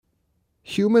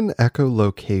Human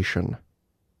echolocation.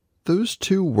 Those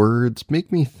two words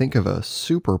make me think of a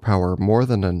superpower more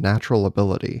than a natural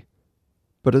ability.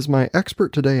 But as my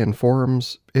expert today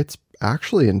informs, it's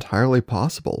actually entirely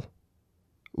possible.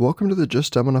 Welcome to the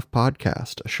Just Dumb Enough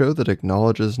podcast, a show that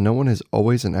acknowledges no one is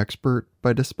always an expert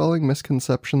by dispelling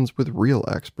misconceptions with real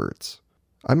experts.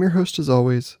 I'm your host as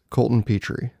always, Colton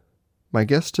Petrie. My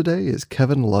guest today is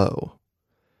Kevin Lowe.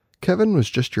 Kevin was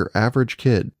just your average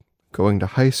kid, going to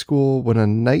high school when a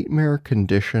nightmare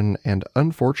condition and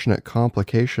unfortunate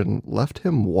complication left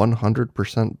him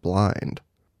 100% blind.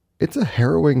 It's a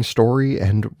harrowing story,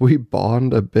 and we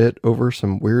bond a bit over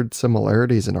some weird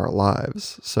similarities in our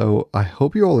lives, so I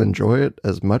hope you all enjoy it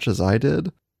as much as I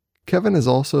did. Kevin is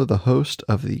also the host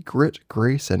of the Grit,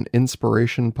 Grace, and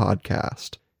Inspiration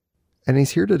podcast, and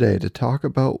he's here today to talk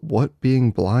about what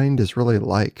being blind is really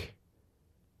like.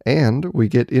 And we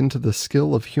get into the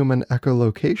skill of human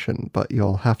echolocation, but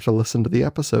you'll have to listen to the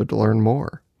episode to learn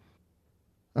more.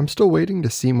 I'm still waiting to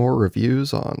see more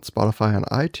reviews on Spotify and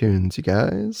iTunes, you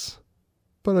guys.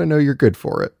 But I know you're good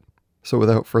for it. So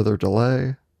without further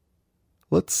delay,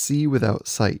 let's see without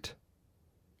sight.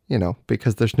 You know,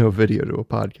 because there's no video to a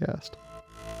podcast.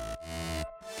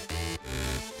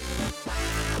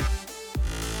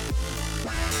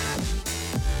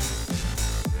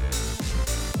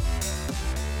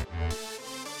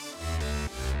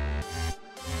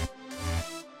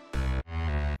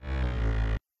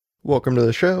 Welcome to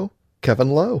the show,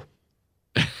 Kevin Lowe.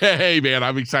 Hey, man,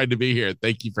 I'm excited to be here.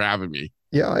 Thank you for having me.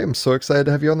 Yeah, I am so excited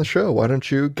to have you on the show. Why don't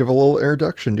you give a little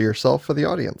introduction to yourself for the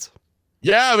audience?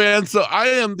 Yeah, man. So I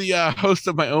am the host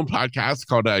of my own podcast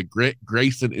called Grit,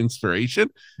 Grace, and Inspiration,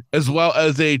 as well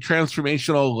as a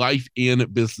transformational life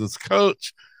and business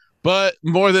coach. But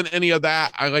more than any of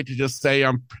that, I like to just say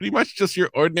I'm pretty much just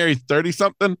your ordinary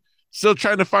 30-something, still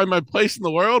trying to find my place in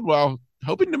the world while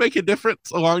hoping to make a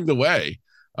difference along the way.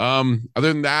 Other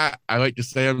than that, I like to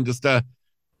say I'm just a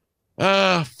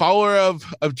follower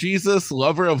of Jesus,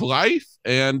 lover of life,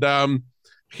 and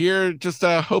here just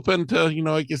hoping to,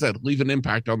 like you said, leave an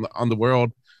impact on the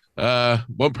world,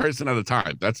 one person at a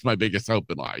time. That's my biggest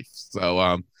hope in life. So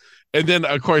and then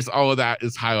of course all of that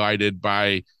is highlighted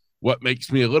by what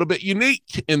makes me a little bit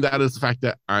unique, and that is the fact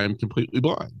that I am completely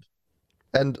blind.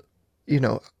 And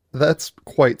that's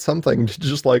quite something to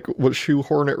just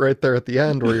shoehorn it right there at the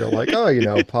end where you're like, oh,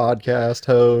 podcast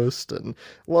host and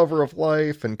lover of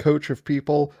life and coach of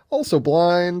people, also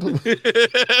blind.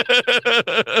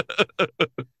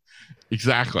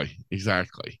 Exactly.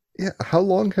 Yeah. How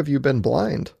long have you been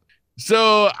blind?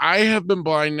 So I have been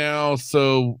blind now.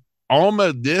 So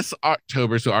almost this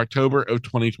October, so October of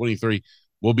 2023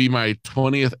 will be my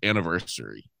 20th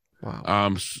anniversary.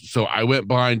 Wow. So I went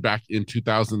blind back in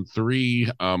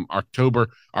 2003, October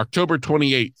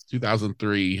 28th,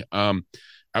 2003,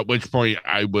 at which point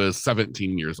I was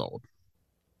 17 years old.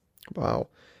 Wow.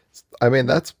 I mean,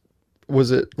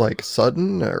 was it like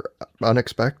sudden or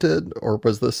unexpected, or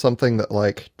was this something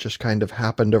that just kind of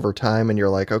happened over time and you're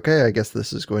like, okay, I guess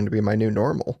this is going to be my new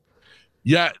normal?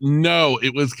 Yeah, no,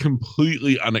 it was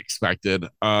completely unexpected.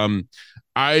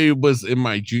 I was in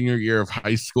my junior year of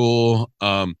high school,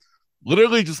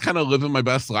 literally just kind of living my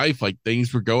best life. Like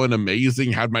things were going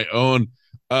amazing. Had my own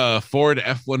Ford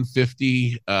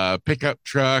F-150 pickup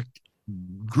truck.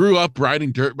 Grew up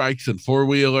riding dirt bikes and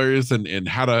four-wheelers, and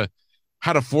had a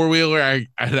four-wheeler. I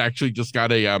had actually just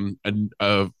got a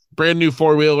brand new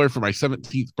four-wheeler for my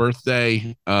 17th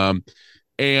birthday.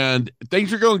 And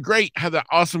things were going great. Had that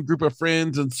awesome group of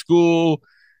friends in school.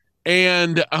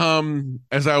 And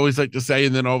as I always like to say,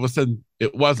 and then all of a sudden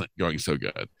it wasn't going so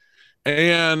good.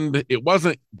 And it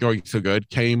wasn't going so good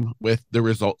came with the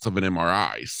results of an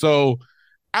MRI. So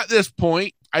at this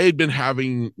point, I had been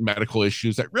having medical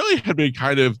issues that really had been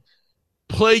kind of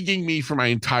plaguing me for my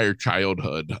entire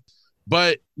childhood,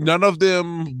 but none of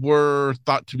them were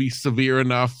thought to be severe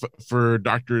enough for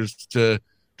doctors to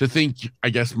think, I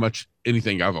guess, much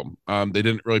anything of them. They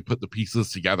didn't really put the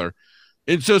pieces together.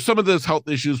 And so some of those health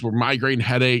issues were migraine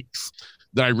headaches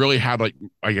that I really had, like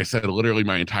I said, literally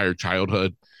my entire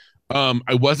childhood.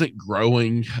 I wasn't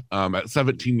growing. At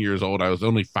 17 years old, I was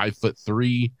only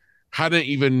 5'3", hadn't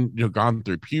even gone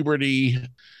through puberty.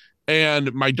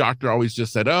 And my doctor always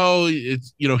just said, oh,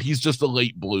 it's, he's just a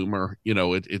late bloomer.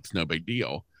 It's no big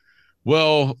deal.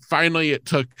 Well, finally it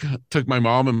took my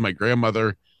mom and my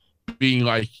grandmother being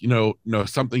like, no,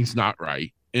 something's not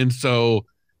right. And so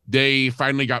they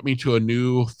finally got me to a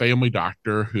new family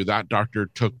doctor, who that doctor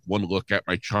took one look at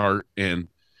my chart and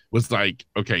was like,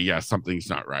 okay, yeah, something's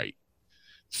not right.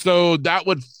 So that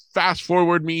would fast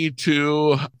forward me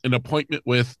to an appointment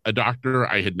with a doctor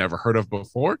I had never heard of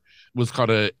before. It was called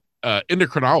a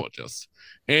endocrinologist,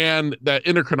 and that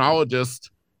endocrinologist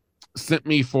sent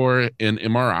me for an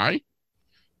MRI.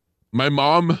 My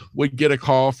mom would get a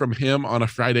call from him on a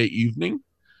Friday evening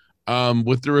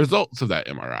with the results of that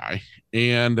MRI.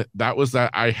 And that was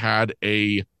that I had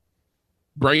a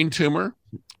brain tumor.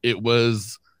 It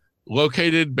was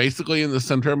located basically in the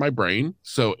center of my brain.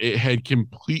 So it had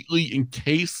completely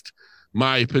encased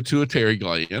my pituitary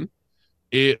gland.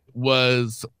 It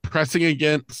was pressing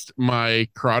against my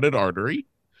carotid artery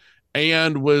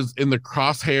and was in the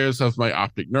crosshairs of my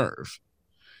optic nerve.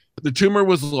 The tumor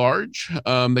was large.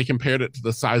 They compared it to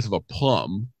the size of a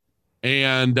plum.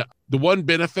 And the one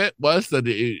benefit was that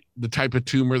the type of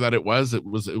tumor that it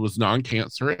was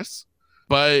non-cancerous,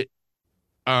 but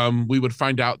we would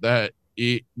find out that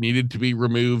it needed to be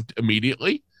removed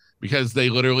immediately because they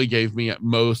literally gave me at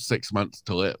most 6 months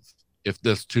to live if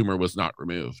this tumor was not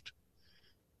removed.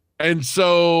 And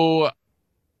so,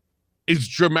 as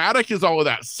dramatic as all of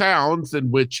that sounds,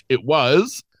 in which it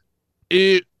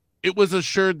it was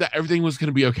assured that everything was going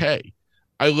to be okay.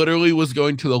 I literally was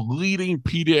going to the leading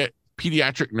pediatric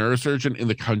neurosurgeon in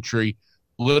the country,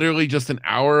 literally just an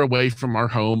hour away from our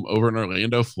home over in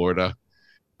Orlando, Florida,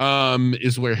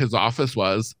 is where his office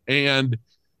was. And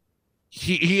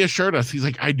he assured us, he's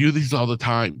like, I do these all the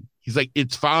time. He's like,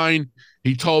 it's fine.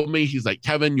 He told me, he's like,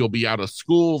 Kevin, you'll be out of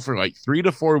school for like 3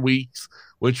 to 4 weeks,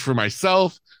 which for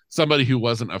myself, somebody who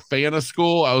wasn't a fan of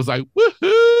school, I was like,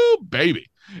 woohoo, baby.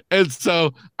 And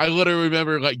so I literally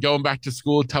remember like going back to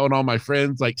school, telling all my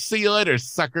friends, like, see you later,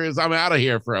 suckers. I'm out of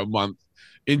here for a month.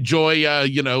 Enjoy,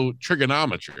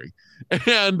 trigonometry.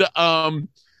 And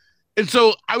and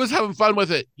so I was having fun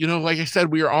with it. Like I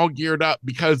said, we were all geared up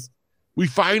because we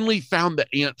finally found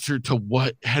the answer to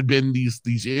what had been these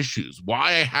issues,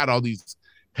 why I had all these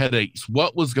headaches,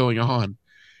 what was going on.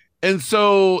 And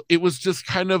so it was just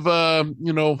kind of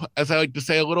as I like to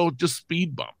say, a little just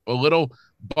speed bump, a little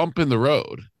bump in the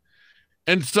road.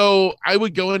 And so I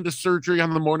would go into surgery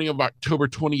on the morning of October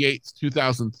 28th,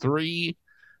 2003.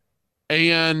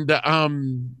 And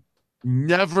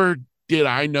never did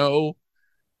I know,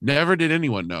 never did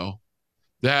anyone know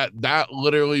that that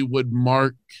literally would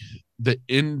mark the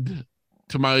end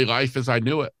to my life as I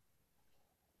knew it.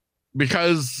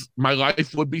 Because my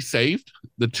life would be saved.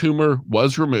 The tumor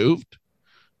was removed.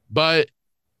 But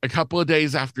a couple of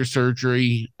days after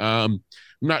surgery, I'm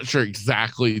not sure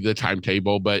exactly the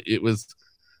timetable, but it was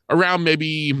around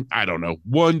maybe, I don't know,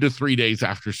 1 to 3 days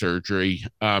after surgery.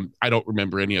 I don't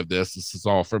remember any of this. This is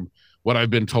all from what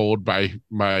I've been told by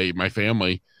my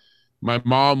family. My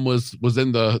mom was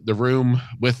in the room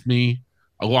with me,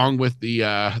 along with the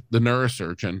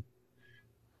neurosurgeon,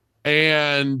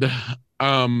 and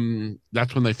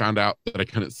that's when they found out that I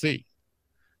couldn't see.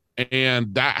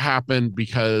 And that happened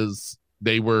because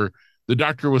the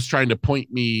doctor was trying to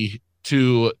point me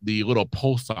to the little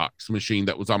pulse ox machine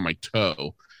that was on my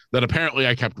toe that apparently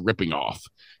I kept ripping off.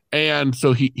 And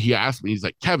so he asked me, he's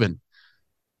like, Kevin,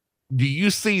 do you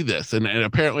see this? And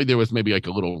apparently there was maybe like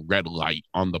a little red light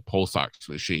on the pulse ox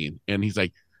machine. And he's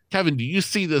like, Kevin, do you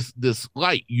see this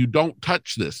light? You don't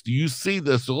touch this. Do you see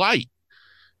this light?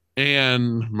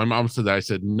 And my mom said that. I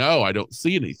said, no, I don't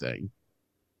see anything.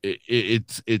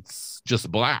 It's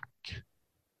just black.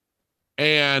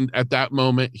 And at that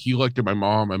moment, he looked at my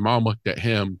mom. My mom looked at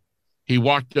him. He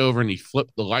walked over and he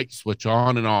flipped the light switch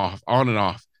on and off, on and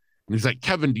off. And he's like,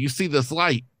 Kevin, do you see this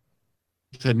light?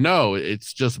 I said, no,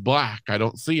 it's just black. I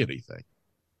don't see anything.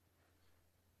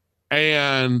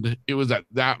 And it was at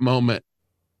that moment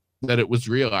that it was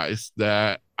realized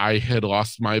that I had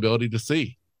lost my ability to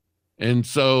see. And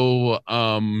so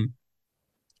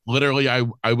literally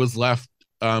I was left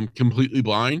completely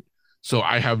blind. So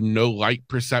I have no light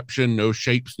perception, no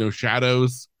shapes, no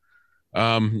shadows,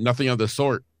 nothing of the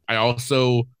sort. I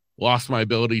also lost my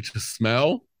ability to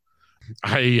smell.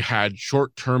 I had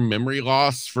short-term memory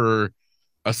loss for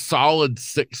a solid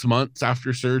 6 months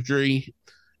after surgery,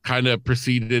 kind of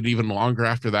proceeded even longer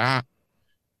after that,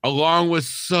 along with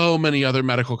so many other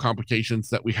medical complications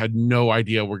that we had no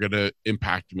idea were going to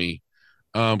impact me,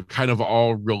 kind of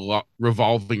all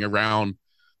revolving around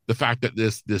the fact that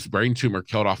this brain tumor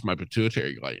killed off my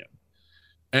pituitary gland.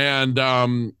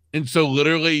 And so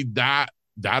literally that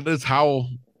is how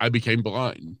I became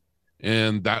blind.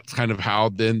 And that's kind of how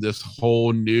then this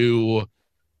whole new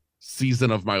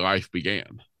season of my life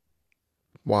began.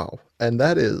 Wow. And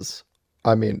that is,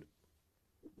 I mean,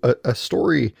 a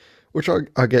story, which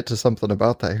I'll get to something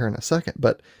about that here in a second,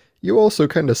 but you also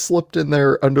kind of slipped in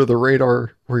there under the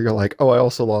radar where you're like, oh, I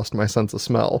also lost my sense of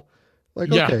smell.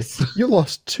 Like, okay, Yes. you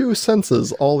lost two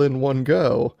senses all in one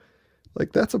go.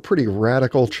 Like, that's a pretty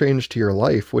radical change to your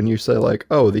life when you say, like,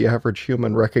 oh, the average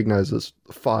human recognizes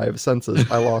five senses.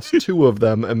 I lost two of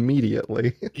them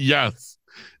immediately. Yes,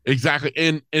 exactly.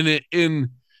 And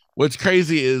what's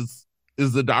crazy is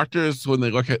the doctors, when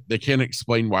they look at, they can't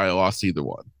explain why I lost either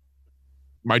one.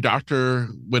 My doctor,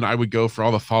 when I would go for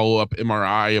all the follow-up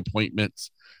MRI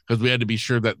appointments, because we had to be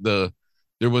sure that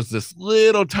there was this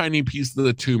little tiny piece of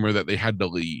the tumor that they had to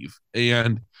leave.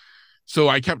 And so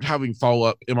I kept having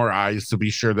follow-up MRIs to be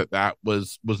sure that that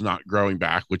was not growing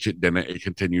back, which it didn't. It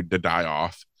continued to die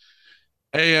off.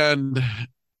 And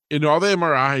in all the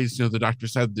MRIs, the doctor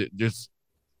said that there's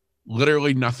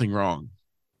literally nothing wrong,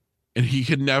 and he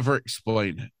could never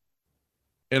explain it.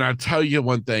 And I tell you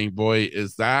one thing, boy,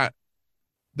 is that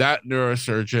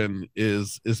neurosurgeon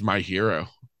is my hero.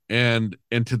 And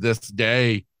to this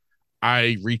day,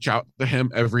 I reach out to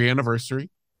him every anniversary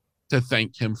to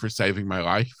thank him for saving my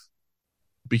life,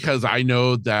 because I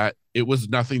know that it was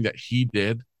nothing that he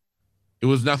did. It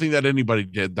was nothing that anybody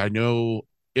did. I know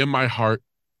in my heart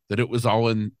that it was all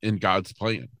in God's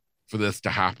plan for this to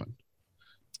happen.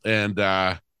 And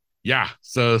yeah,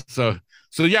 so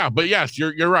yeah, but yes,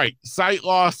 you're right. Sight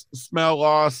lost, smell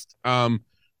lost,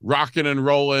 rocking and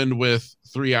rolling with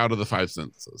 3 out of the 5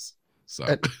 senses. So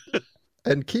and,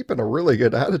 and keeping a really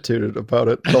good attitude about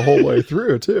it the whole way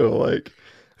through, too. Like,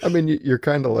 I mean, you're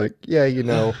kind of like, yeah,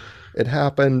 it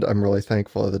happened. I'm really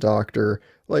thankful to the doctor.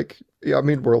 Like, yeah, I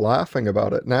mean, we're laughing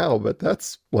about it now, but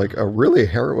that's like a really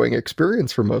harrowing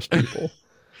experience for most people.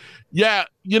 yeah,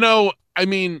 I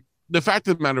mean, the fact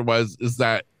of the matter is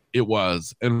that it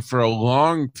was, and for a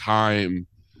long time,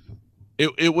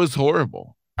 it was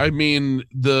horrible. I mean,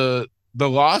 the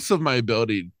loss of my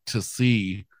ability to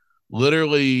see,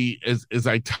 literally, as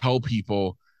I tell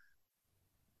people,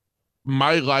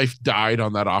 my life died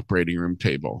on that operating room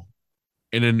table,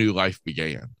 and a new life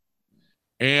began.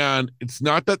 And it's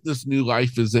not that this new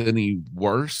life is any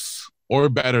worse or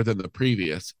better than the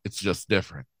previous, it's just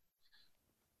different.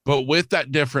 But with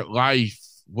that different life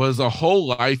was a whole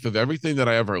life of everything that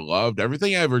I ever loved,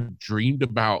 everything I ever dreamed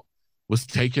about was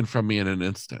taken from me in an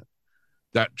instant.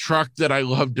 That truck that I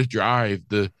loved to drive,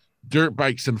 the dirt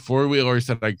bikes and four wheelers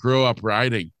that I grew up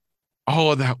riding,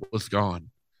 all of that was gone.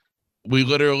 We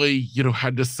literally,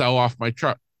 had to sell off my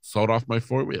truck, sold off my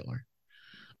four wheeler.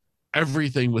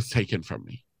 Everything was taken from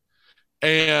me.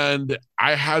 And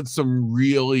I had some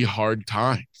really hard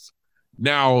times.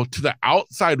 Now, to the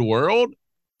outside world,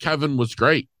 Kevin was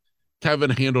great. Kevin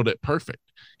handled it perfect.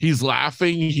 He's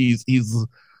laughing, he's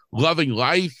loving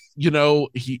life,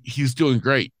 he's doing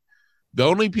great. The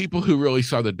only people who really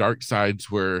saw the dark sides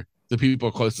were the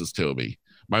people closest to me.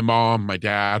 My mom, my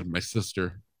dad, my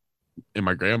sister, and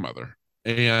my grandmother.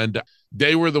 And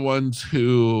they were the ones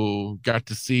who got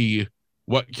to see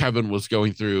what Kevin was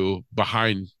going through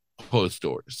behind closed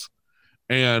doors.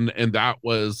 And that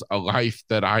was a life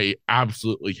that I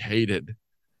absolutely hated.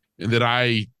 And that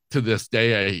I, to this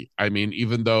day, I mean,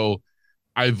 even though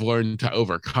I've learned to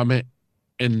overcome it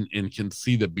and can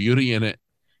see the beauty in it,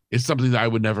 it's something that I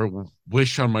would never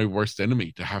wish on my worst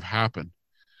enemy to have happen,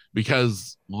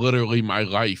 because literally my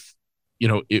life,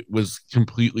 it was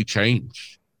completely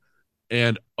changed.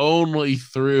 And only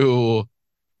through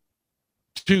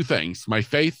two things, my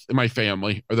faith and my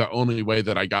family, are the only way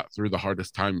that I got through the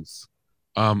hardest times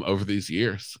over these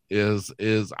years.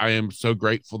 Is I am so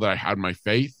grateful that I had my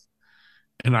faith,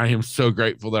 and I am so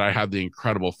grateful that I had the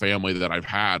incredible family that I've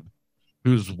had,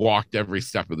 who's walked every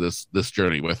step of this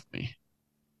journey with me.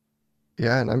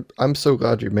 Yeah, and I'm so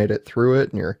glad you made it through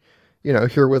it and you're,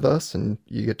 here with us and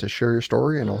you get to share your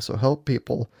story and also help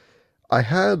people. I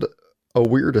had a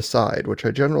weird aside, which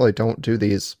I generally don't do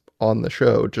these on the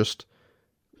show, just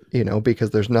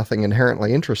because there's nothing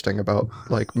inherently interesting about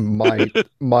like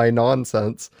my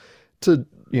nonsense to,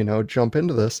 jump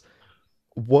into this.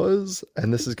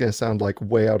 And this is going to sound like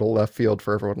way out of left field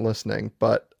for everyone listening,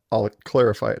 but I'll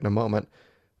clarify it in a moment.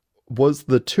 Was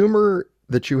the tumor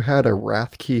that you had a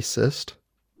Rathke cyst?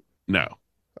 No.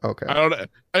 Okay. I don't.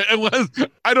 It was.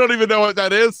 I don't even know what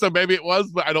that is. So maybe it was,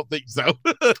 but I don't think so.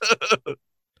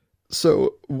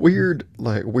 So weird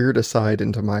aside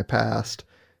into my past.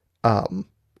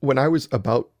 When I was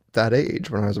about that age,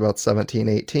 when I was about 17,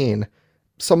 18,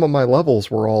 some of my levels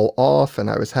were all off and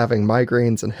I was having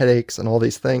migraines and headaches and all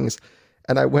these things.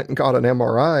 And I went and got an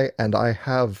MRI and I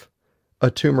have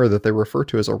a tumor that they refer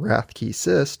to as a Rathke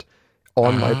cyst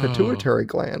on my Oh. pituitary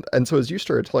gland. And so as you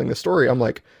started telling the story, I'm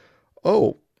like,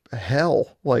 oh,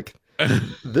 hell. Like,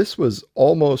 this was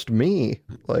almost me.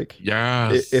 Like,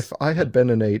 Yes. if I had been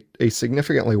in a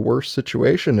significantly worse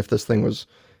situation, if this thing was,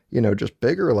 just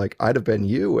bigger, like, I'd have been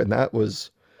you. And that was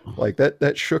Like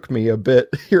that shook me a bit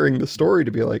hearing the story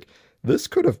to be like, this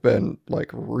could have been like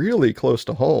really close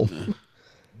to home.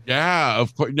 Yeah,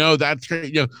 of course. No, that's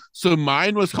great. So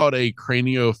mine was called a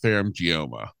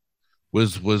craniopharyngioma.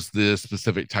 Was the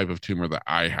specific type of tumor that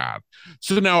I had.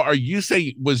 So now, are you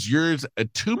saying was yours a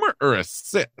tumor or a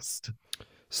cyst?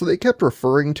 So they kept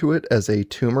referring to it as a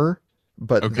tumor,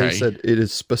 but they Okay, said it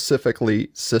is specifically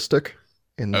cystic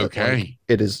in that like okay,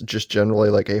 it is just generally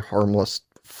like a harmless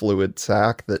fluid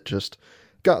sac that just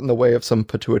got in the way of some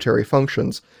pituitary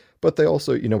functions. But they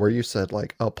also, where you said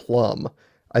like a plum,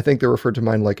 I think they referred to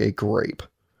mine like a grape.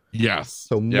 yes,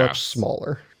 So much yes,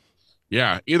 smaller.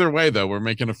 yeah. Either way, though, we're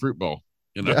making a fruit bowl.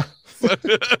 You know. Yeah.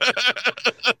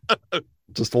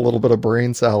 Just a little bit of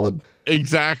brain salad.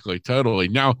 Exactly, totally.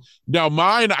 Now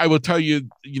mine, I will tell you,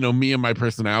 me and my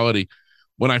personality.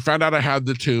 When I found out I had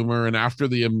the tumor, and after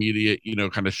the immediate,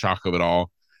 kind of shock of it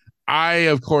all, I,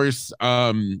 of course,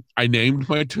 I named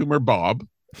my tumor Bob,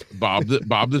 Bob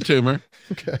the tumor,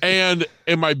 Okay. and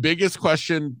my biggest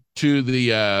question to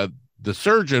the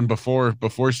surgeon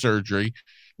before surgery,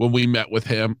 when we met with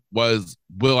him, was,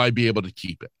 "Will I be able to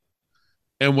keep it?"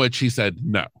 And which he said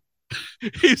no.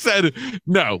 He said,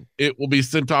 no, it will be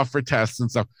sent off for tests and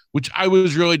stuff, which I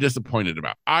was really disappointed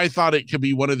about. I thought it could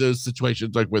be one of those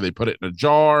situations like where they put it in a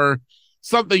jar,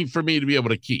 something for me to be able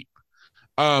to keep.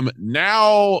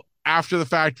 Now, after the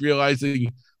fact,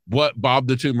 realizing what Bob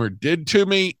the tumor did to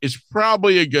me is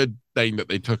probably a good thing that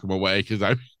they took him away, because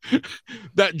I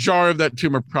that jar of that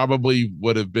tumor probably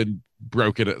would have been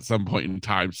broken at some point in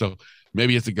time. So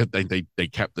maybe it's a good thing they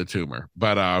kept the tumor.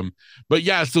 But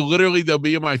yeah, so literally though,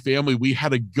 me and my family, we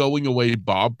had a going away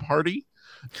Bob party.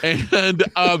 And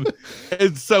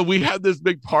so we had this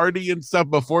big party and stuff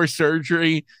before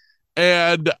surgery.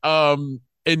 And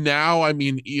now, I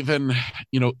mean, even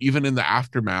in the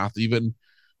aftermath, even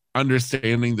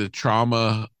understanding the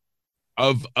trauma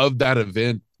of that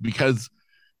event, because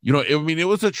I mean, it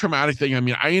was a traumatic thing. I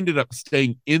mean, I ended up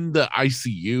staying in the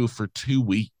ICU for 2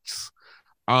 weeks.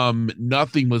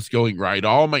 Nothing was going right.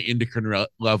 All my endocrine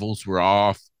levels were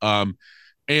off. And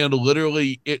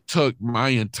literally it took my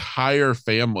entire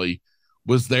family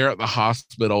was there at the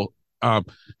hospital,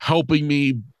 helping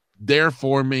me, there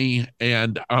for me.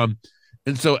 And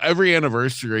so every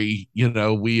anniversary,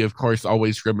 we of course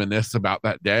always reminisce about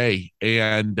that day.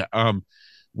 And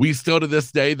we still, to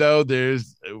this day, though,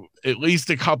 there's at least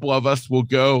a couple of us will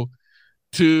go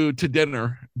to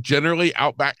dinner, generally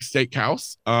Outback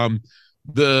Steakhouse.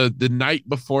 The night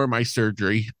before my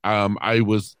surgery, I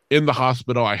was in the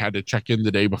hospital. I had to check in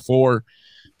the day before.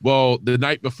 Well, the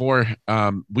night before,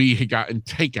 we had gotten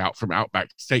takeout from Outback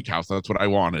Steakhouse. That's what I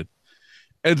wanted.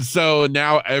 And so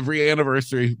now every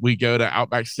anniversary, we go to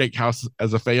Outback Steakhouse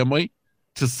as a family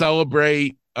to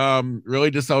celebrate,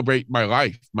 really to celebrate my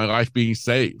life being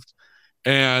saved.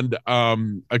 And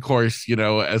of course,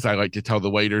 as I like to tell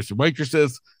the waiters and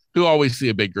waitresses who always see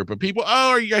a big group of people, "Oh,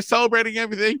 are you guys celebrating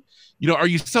everything? Are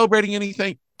you celebrating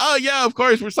anything?" "Oh, yeah, of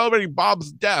course, we're celebrating Bob's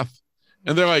death."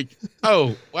 And they're like,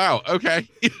 "Oh, wow, okay."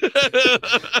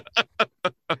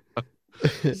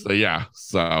 So yeah,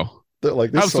 so They're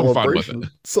like this have some fun with it.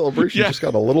 celebration Yeah. just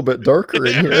got a little bit darker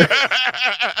in here.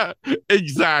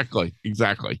 Exactly. You're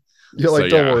So like,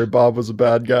 don't yeah. worry, Bob was a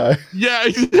bad guy. Yeah,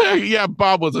 yeah,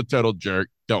 Bob was a total jerk.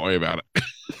 Don't worry about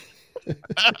it.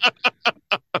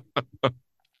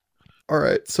 All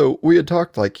right. So we had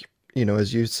talked like,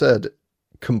 as you said,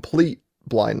 complete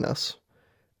blindness.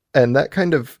 And that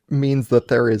kind of means that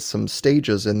there is some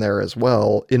stages in there as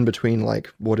well, in between like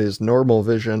what is normal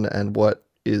vision and what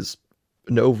is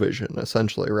no vision,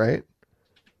 essentially, right?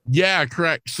 Yeah,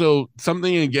 correct. So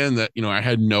something again that I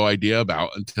had no idea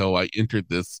about until I entered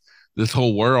this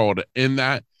whole world, in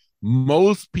that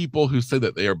most people who say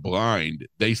that they are blind,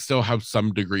 they still have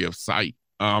some degree of sight.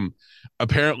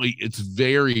 Apparently it's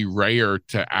very rare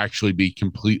to actually be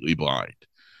completely blind.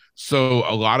 So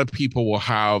a lot of people will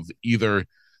have either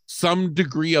some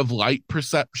degree of light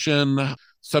perception,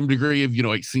 some degree of,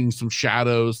 like seeing some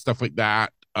shadows, stuff like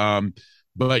that.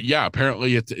 But yeah,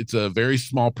 apparently it's a very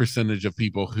small percentage of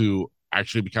people who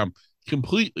actually become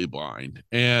completely blind.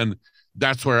 And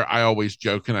that's where I always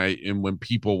joke, and when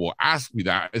people will ask me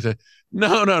that, I say,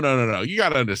 no, no, no, no, no. You got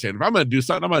to understand, if I'm going to do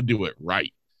something, I'm going to do it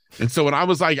right. And so when I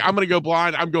was like, I'm going to go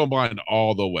blind, I'm going blind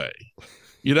all the way,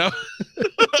 you know?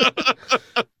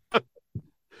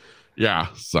 Yeah.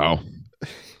 So,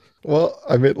 Well,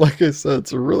 I mean, like I said,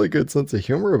 it's a really good sense of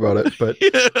humor about it, but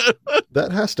yeah.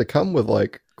 that has to come with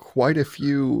like quite a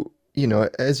few,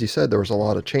 as you said, there was a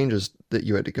lot of changes that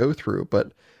you had to go through.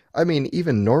 But I mean,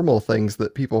 even normal things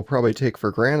that people probably take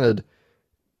for granted,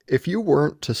 if you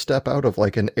weren't to step out of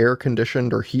like an air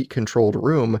conditioned or heat controlled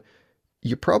room,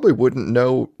 you probably wouldn't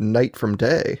know night from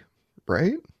day,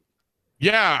 right?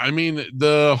 Yeah, I mean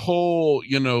the whole,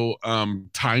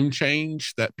 time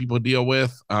change that people deal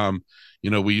with.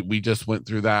 We just went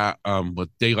through that with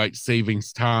daylight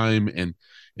savings time, and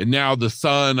now the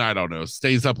sun, I don't know,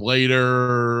 stays up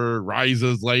later,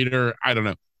 rises later. I don't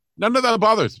know. None of that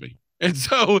bothers me. And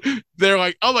so they're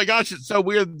like, "Oh my gosh, it's so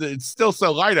weird that it's still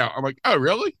so light out." I'm like, "Oh,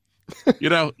 really?"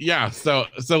 Yeah. So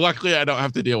luckily I don't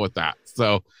have to deal with that.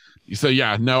 So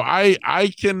yeah, no,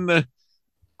 I can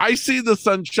I see the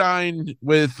sunshine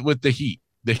with the heat.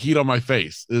 The heat on my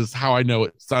face is how I know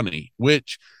it's sunny,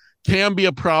 which can be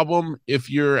a problem if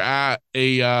you're at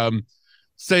a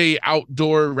say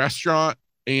outdoor restaurant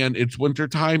and it's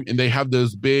wintertime and they have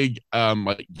those big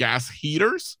like gas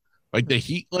heaters, like the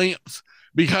heat lamps,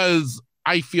 because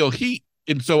I feel heat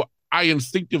and so I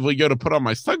instinctively go to put on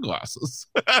my sunglasses.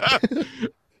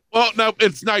 Well, no,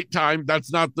 it's nighttime.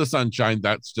 That's not the sunshine.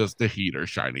 That's just the heater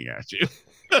shining at you.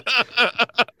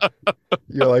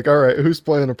 You're like, all right, who's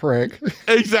playing a prank?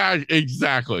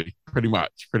 Exactly. Pretty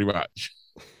much.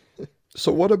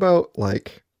 So what about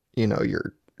like,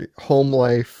 your home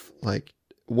life? Like,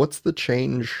 what's the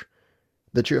change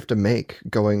that you have to make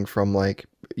going from like,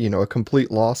 a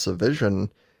complete loss of vision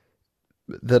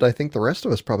that I think the rest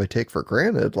of us probably take for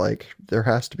granted? Like, there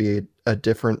has to be a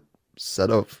different set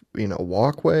of,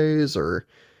 walkways or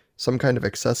some kind of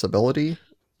accessibility.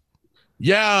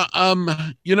 Yeah,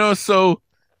 so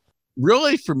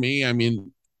really for me, I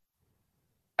mean,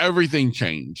 everything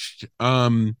changed.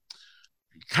 Kind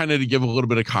of to give a little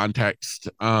bit of context,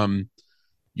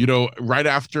 right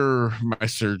after my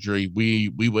surgery, we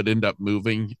would end up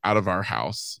moving out of our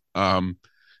house.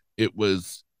 It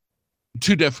was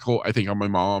too difficult, I think, on my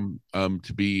mom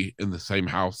to be in the same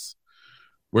house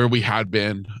where we had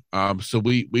been. So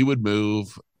we would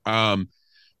move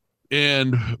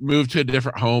and move to a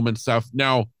different home and stuff.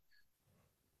 Now,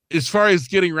 as far as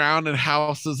getting around in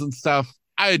houses and stuff,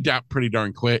 I adapt pretty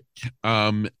darn quick.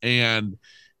 And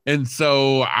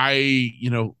so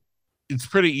it's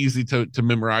pretty easy to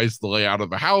memorize the layout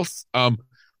of a house.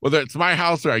 Whether it's my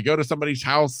house or I go to somebody's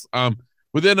house,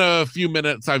 within a few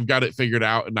minutes I've got it figured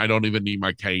out, and I don't even need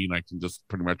my cane. I can just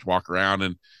pretty much walk around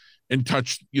and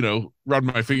touch, run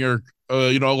my finger,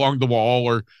 along the wall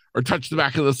or touch the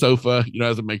back of the sofa,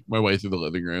 as I make my way through the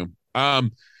living room.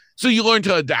 So you learn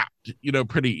to adapt,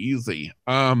 pretty easy.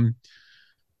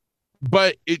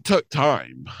 But it took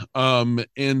time.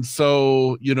 And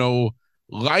so,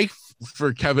 life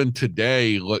for Kevin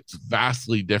today looks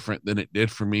vastly different than it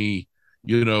did for me,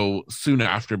 soon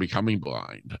after becoming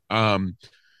blind.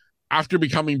 After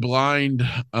becoming blind,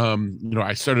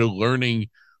 I started learning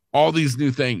all these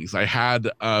new things. I had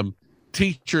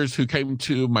teachers who came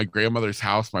to my grandmother's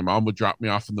house. My mom would drop me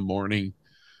off in the morning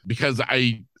because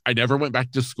I never went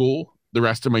back to school the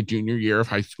rest of my junior year of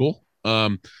high school.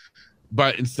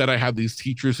 But instead, I had these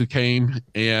teachers who came,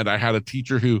 and I had a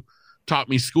teacher who taught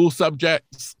me school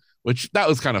subjects, which that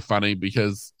was kind of funny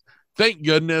because thank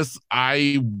goodness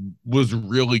I was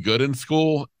really good in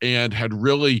school and had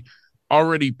really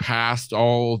already passed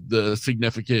all the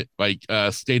significant like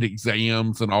state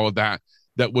exams and all of that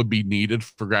would be needed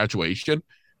for graduation.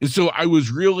 And so I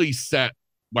was really set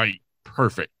like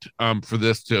perfect for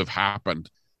this to have happened.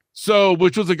 So,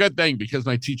 which was a good thing because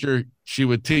my teacher, she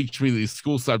would teach me these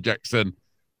school subjects. And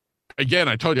again,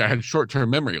 I told you I had short-term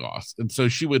memory loss. And so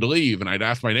she would leave and I'd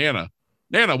ask my Nana,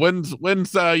 when's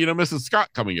Mrs. Scott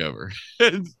coming over?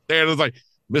 And Nana's like,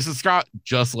 Mrs. Scott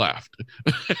just left.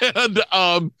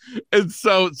 and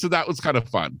so that was kind of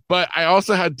fun. But I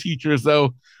also had teachers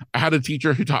though. I had a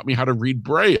teacher who taught me how to read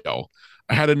Braille.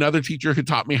 I had another teacher who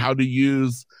taught me how to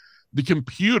use the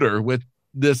computer with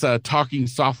this talking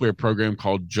software program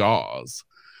called JAWS.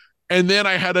 And then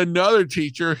I had another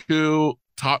teacher who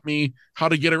taught me how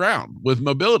to get around with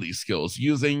mobility skills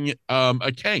using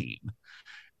a cane.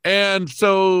 And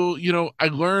so, I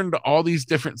learned all these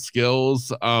different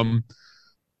skills,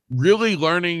 really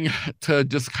learning to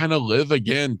just kind of live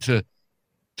again, to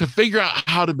figure out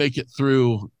how to make it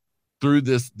through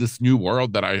this new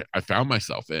world that I found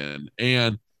myself in.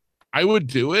 And I would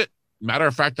do it. Matter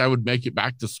of fact, I would make it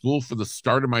back to school for the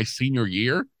start of my senior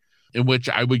year, in which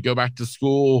I would go back to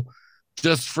school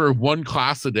just for one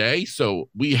class a day. So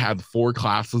we had 4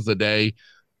 classes a day.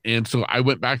 And so I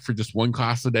went back for just one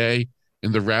class a day,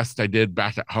 and the rest I did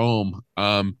back at home.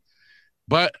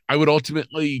 But I would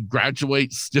ultimately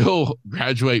still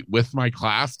graduate with my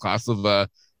class of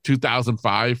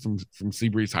 2005 from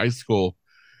Seabreeze High School.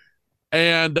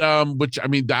 And which I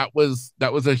mean, that was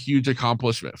a huge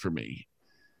accomplishment for me.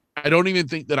 I don't even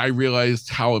think that I realized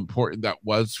how important that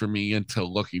was for me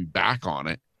until looking back on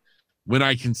it, when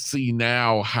I can see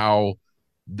now how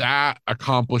that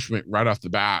accomplishment right off the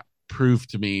bat proved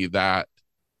to me that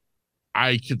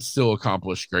I could still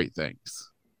accomplish great things.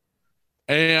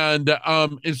 And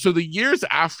so the years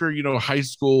after, high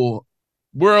school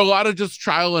were a lot of just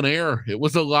trial and error. It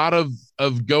was a lot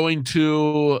of going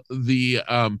to the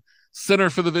Center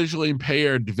for the Visually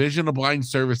Impaired, Division of Blind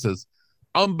Services.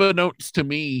 Unbeknownst to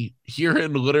me, here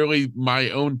in literally my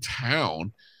own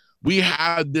town, we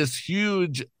had this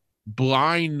huge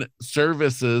blind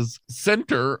services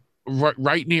center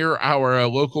right near our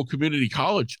local community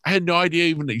college. I had no idea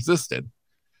even existed.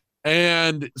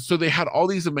 And so they had all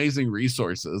these amazing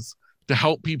resources to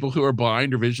help people who are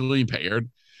blind or visually impaired.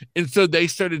 And so they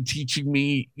started teaching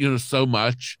me, so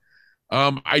much.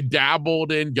 I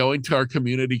dabbled in going to our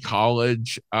community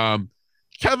college.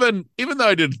 Kevin, even though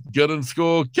I did good in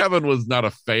school, Kevin was not a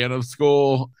fan of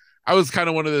school. I was kind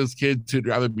of one of those kids who'd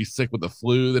rather be sick with the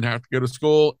flu than have to go to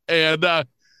school. And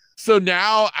so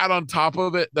now, add on top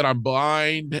of it that I'm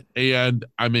blind and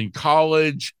I'm in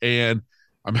college and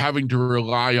I'm having to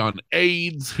rely on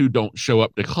aides who don't show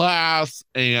up to class.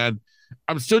 And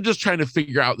I'm still just trying to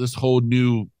figure out this whole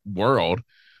new world.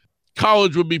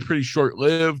 College would be pretty short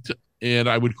lived. And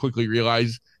I would quickly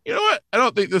realize, you know what? I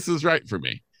don't think this is right for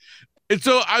me. And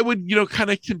so I would, kind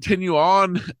of continue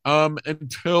on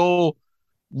until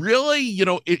really,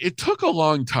 it took a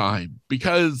long time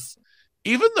because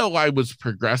even though I was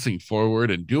progressing forward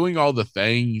and doing all the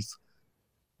things,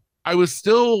 I was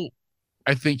still,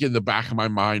 I think, in the back of my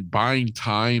mind, buying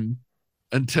time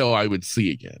until I would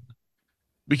see again.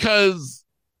 Because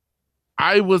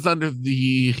I was under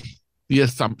the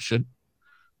assumption,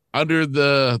 under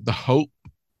the hope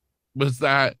was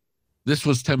that this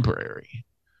was temporary,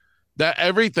 that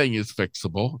everything is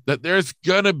fixable, that there's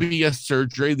going to be a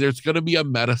surgery, there's going to be a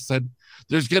medicine,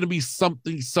 there's going to be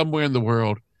something somewhere in the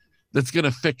world that's going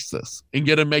to fix this and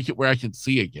going to make it where I can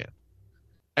see again.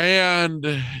 And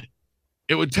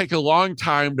it would take a long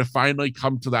time to finally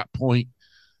come to that point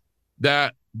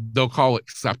that they'll call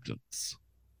acceptance.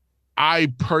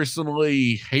 I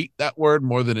personally hate that word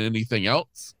more than anything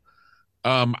else.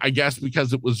 I guess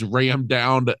because it was rammed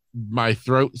down my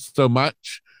throat so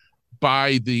much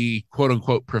by the quote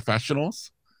unquote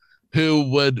professionals who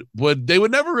they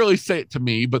would never really say it to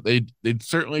me, but they'd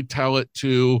certainly tell it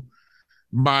to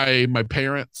my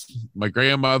parents, my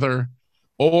grandmother,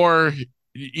 or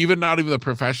even not even the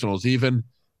professionals, even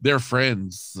their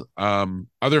friends,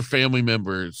 other family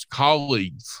members,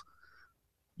 colleagues.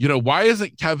 Why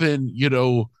isn't Kevin,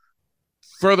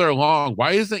 further along?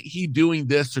 Why isn't he doing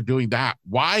this or doing that?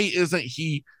 Why isn't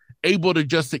he able to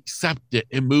just accept it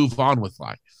and move on with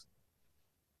life?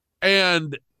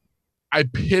 And I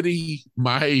pity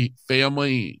my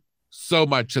family so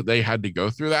much that they had to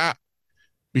go through that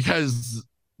because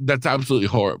that's absolutely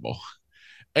horrible.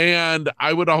 And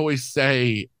I would always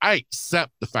say, I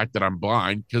accept the fact that I'm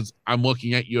blind because I'm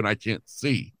looking at you and I can't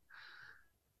see.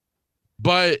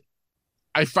 But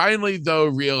I finally, though,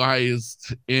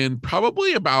 realized in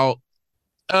probably about,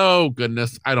 oh,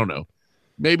 goodness, I don't know,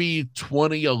 maybe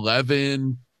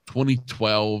 2011,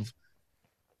 2012,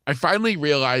 I finally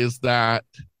realized that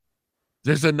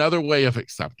there's another way of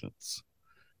acceptance.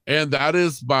 And that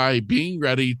is by being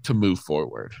ready to move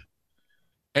forward.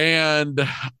 And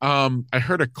I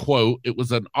heard a quote. It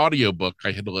was an audiobook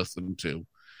I had listened to.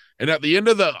 And at the end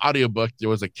of the audiobook, there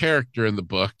was a character in the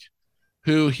book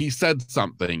who he said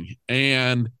something.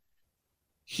 And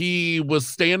he was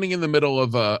standing in the middle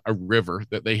of a river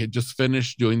that they had just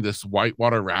finished doing this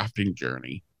whitewater rafting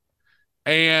journey.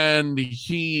 And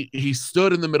he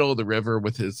stood in the middle of the river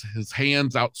with his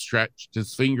hands outstretched,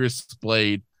 his fingers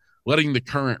splayed, letting the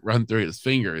current run through his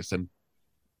fingers.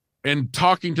 And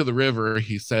talking to the river,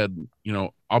 he said,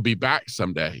 I'll be back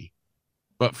someday,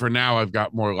 but for now, I've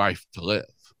got more life to live.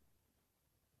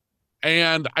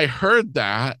 And I heard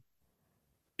that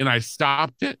and I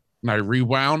stopped it and I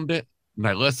rewound it and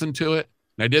I listened to it.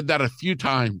 And I did that a few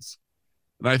times.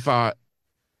 And I thought,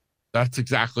 that's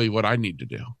exactly what I need to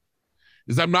do.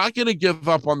 Is I'm not going to give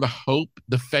up on the hope,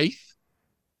 the faith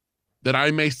that I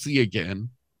may see again,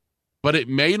 but it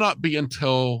may not be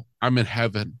until I'm in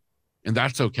heaven. And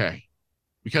that's okay.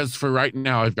 Because for right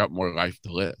now, I've got more life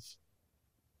to live.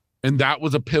 And that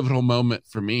was a pivotal moment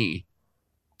for me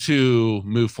to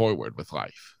move forward with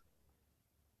life.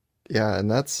 Yeah, and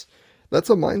that's a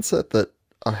mindset that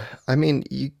I mean,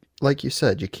 you like you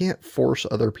said, you can't force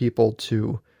other people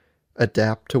to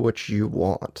adapt to what you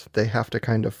want. They have to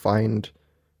kind of find,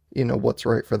 what's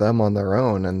right for them on their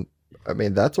own. And I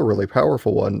mean, that's a really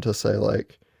powerful one to say,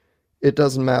 like, It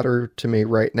doesn't matter to me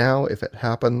right now. If it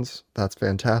happens, that's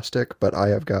fantastic, but I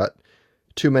have got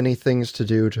too many things to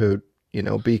do to,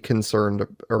 be concerned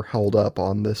or held up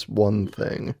on this one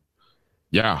thing.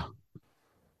 Yeah.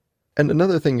 And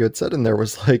another thing you had said in there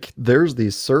was like, there's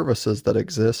these services that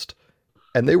exist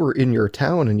and they were in your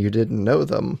town and you didn't know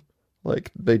them.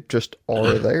 Like, they just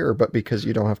are there, but because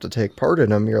you don't have to take part in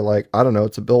them, you're like, I don't know,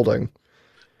 it's a building.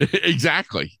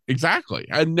 Exactly. Exactly.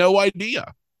 I had no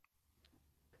idea.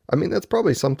 I mean, that's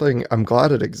probably something I'm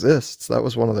glad it exists. That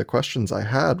was one of the questions I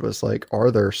had was like,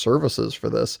 are there services for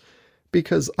this?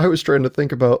 Because I was trying to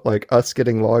think about like us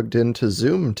getting logged into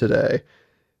Zoom today.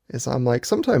 Is I'm like,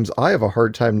 sometimes I have a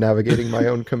hard time navigating my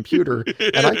own computer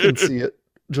and I can see it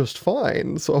just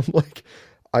fine. So I'm like,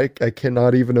 I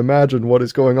cannot even imagine what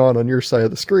is going on your side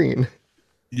of the screen.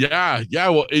 Yeah, yeah.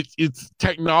 Well, it's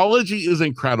technology is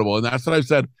incredible, and that's what I've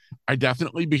said. I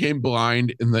definitely became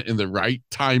blind in the right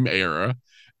time era,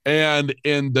 and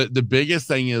the biggest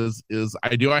thing is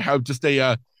I have just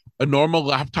a normal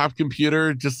laptop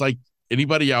computer, just like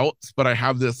anybody else, but I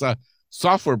have this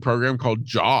software program called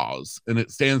JAWS, and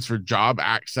it stands for Job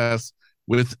Access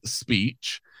with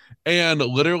Speech, and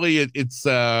literally it's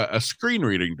a screen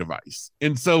reading device,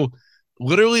 and so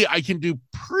literally I can do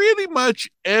pretty much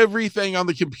everything on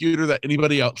the computer that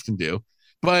anybody else can do.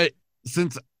 But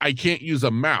since I can't use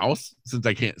a mouse, since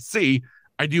I can't see,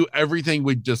 I do everything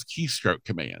with just keystroke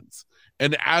commands.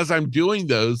 And as I'm doing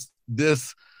those,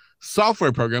 this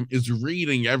software program is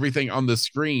reading everything on the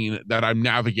screen that I'm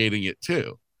navigating it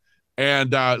to.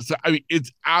 And so I mean,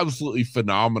 it's absolutely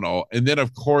phenomenal. And then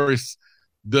of course,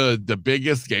 the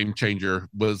biggest game changer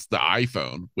was the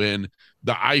iPhone, when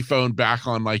the iPhone back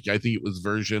on, like, I think it was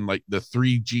version like the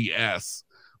 3GS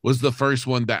was the first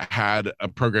one that had a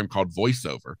program called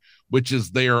VoiceOver, which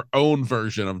is their own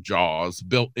version of JAWS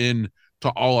built in to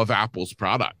all of Apple's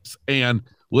products. And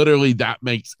literally that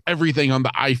makes everything on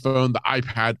the iPhone, the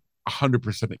iPad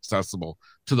 100% accessible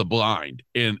to the blind.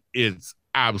 And it's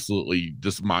absolutely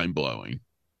just mind blowing.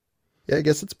 Yeah, I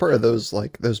guess it's part of those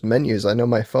menus. I know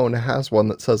my phone has one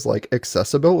that says like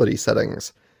accessibility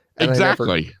settings, and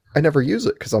Exactly. I never use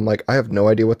it because I'm like, I have no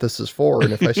idea what this is for,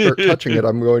 and if I start touching it,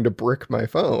 I'm going to brick my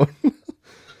phone.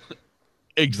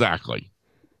 Exactly.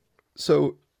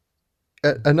 So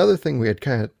another thing we had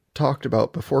kind of talked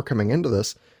about before coming into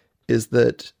this is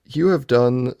that you have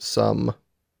done some,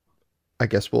 I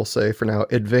guess we'll say for now,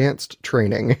 advanced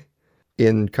training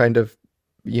in kind of,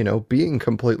 being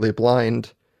completely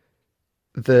blind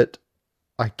that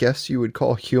I guess you would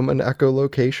call human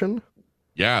echolocation.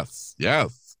 Yes.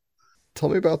 Yes. Tell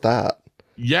me about that.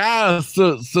 Yeah.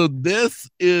 So this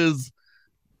is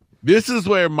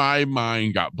where my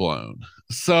mind got blown.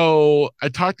 So I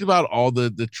talked about all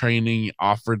the training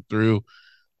offered through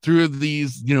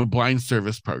these, blind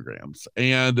service programs,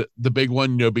 and the big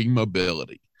one, being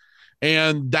mobility.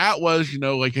 And that was,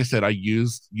 like I said, I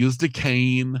used a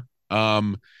cane.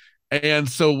 And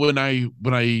so when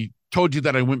I told you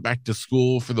that I went back to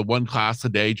school for the one class a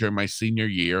day during my senior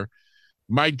year,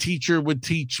 my teacher would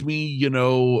teach me,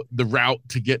 the route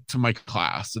to get to my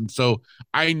class. And so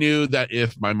I knew that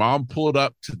if my mom pulled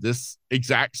up to this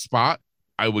exact spot,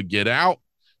 I would get out,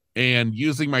 and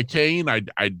using my cane,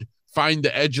 I'd find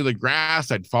the edge of the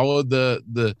grass. I'd follow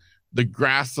the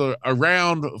grass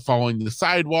around, following the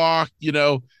sidewalk.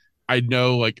 I'd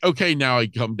know, like, okay, now I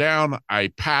come down,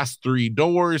 I pass three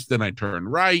doors, then I turn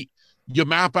right. You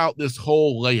map out this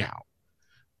whole layout,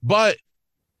 but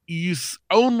you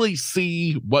only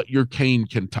see what your cane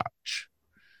can touch.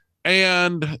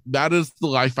 And that is the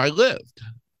life I lived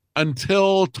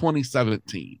until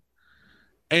 2017.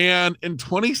 And in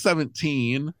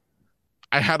 2017,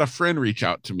 I had a friend reach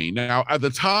out to me. Now, at the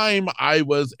time, I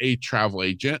was a travel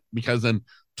agent because in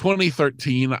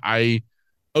 2013, I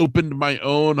opened my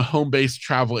own home based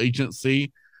travel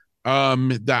agency,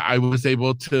 that I was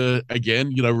able to,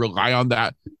 again, rely on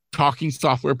that talking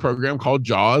software program called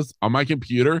JAWS on my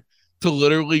computer to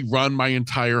literally run my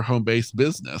entire home based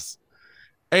business.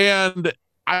 And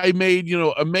I made,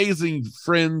 amazing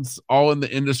friends all in the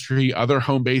industry, other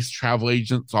home based travel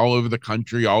agents all over the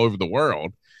country, all over the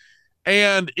world.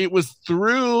 And it was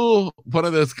through one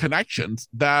of those connections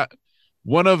that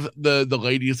one of the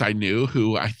ladies I knew,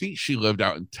 who I think she lived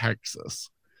out in Texas,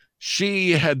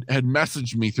 she had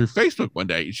messaged me through Facebook one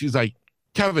day. She's like,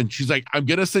 Kevin, she's like, I'm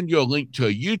gonna send you a link to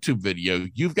a YouTube video.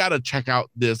 You've got to check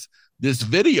out this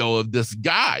video of this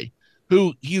guy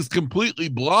who, he's completely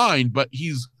blind, but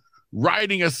he's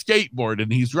riding a skateboard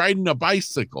and he's riding a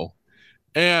bicycle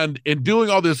and doing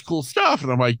all this cool stuff.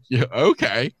 And I'm like, yeah,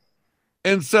 okay.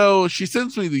 And so she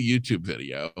sends me the YouTube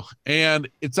video, and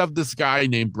it's of this guy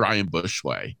named Brian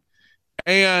Bushway.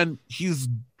 and he's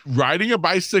riding a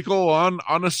bicycle on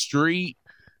a street,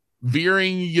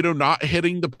 veering, not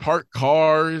hitting the parked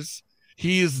cars.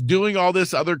 He's doing all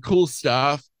this other cool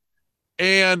stuff,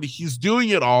 and he's doing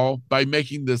it all by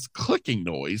making this clicking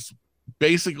noise.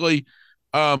 Basically,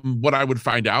 what I would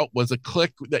find out was a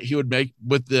click that he would make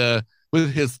with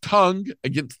his tongue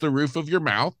against the roof of your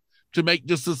mouth to make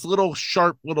just this little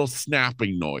sharp little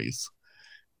snapping noise.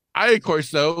 I, of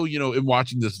course, though, in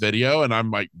watching this video, and I'm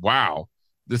like, wow,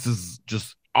 this is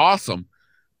just awesome.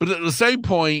 But at the same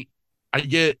point, I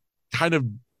get kind of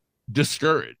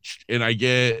discouraged and I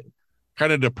get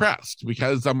kind of depressed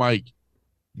because I'm like,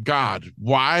 God,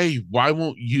 why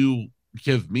won't you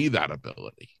give me that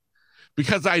ability?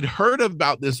 Because I'd heard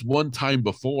about this one time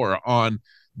before on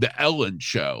the Ellen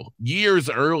show years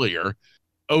earlier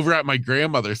over at my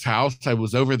grandmother's house. I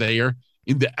was over there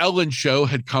and the Ellen show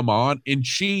had come on, and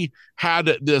she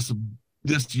had this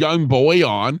young boy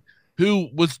on who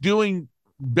was doing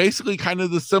basically kind of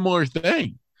the similar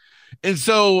thing. And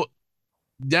so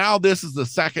now this is the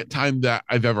second time that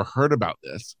I've ever heard about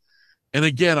this. And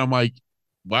again, I'm like,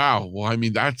 wow, well, I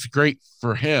mean, that's great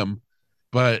for him,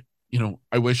 but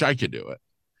I wish I could do it.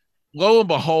 Lo and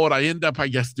behold, I end up, I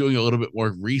guess, doing a little bit more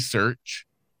research,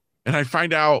 and I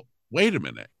find out, wait a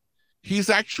minute, he's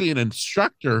actually an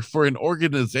instructor for an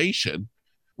organization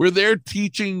where they're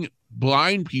teaching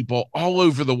blind people all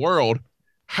over the world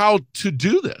how to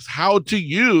do this, how to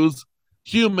use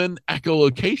human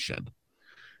echolocation.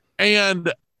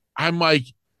 And I'm like,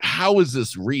 how is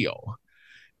this real?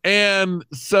 And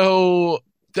so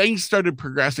things started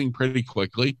progressing pretty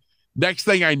quickly. Next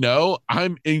thing I know,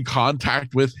 I'm in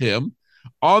contact with him,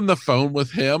 on the phone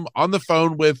with him, on the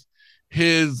phone with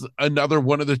his another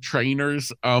one of the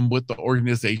trainers with the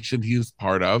organization he's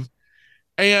part of.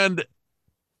 And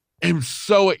I'm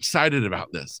so excited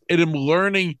about this. And I'm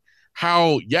learning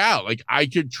how, yeah, like I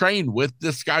could train with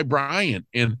this guy, Brian,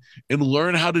 and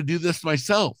learn how to do this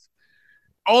myself.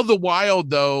 All the while,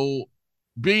 though,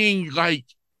 being like,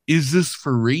 is this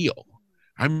for real?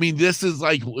 I mean, this is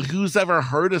like, who's ever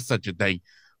heard of such a thing?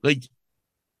 Like,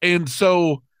 and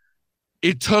so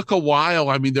it took a while.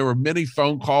 I mean, there were many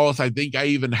phone calls. I think I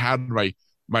even had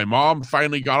my mom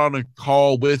finally got on a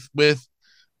call with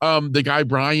the guy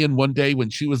Brian one day when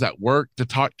she was at work to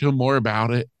talk to him more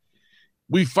about it.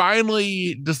 We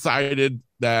finally decided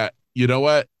that, you know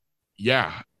what?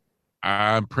 Yeah,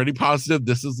 I'm pretty positive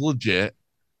this is legit.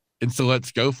 And so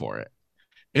let's go for it.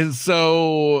 And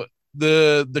so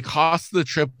the cost of the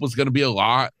trip was going to be a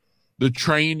lot, the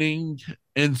training,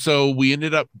 and so we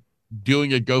ended up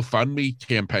doing a GoFundMe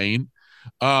campaign.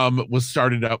 Was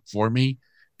started up for me,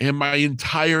 and my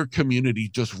entire community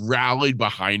just rallied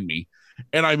behind me.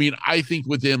 And I mean, I think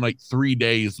within like 3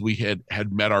 days we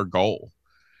had met our goal.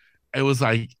 It was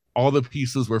like all the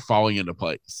pieces were falling into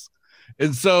place.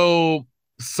 And so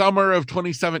summer of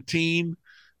 2017,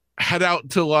 head out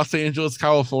to Los Angeles,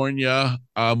 California,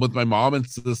 with my mom and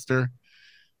sister.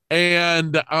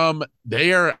 And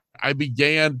there I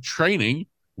began training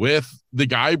with the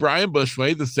guy, Brian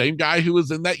Bushway, the same guy who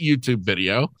was in that YouTube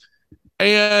video.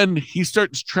 And he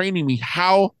starts training me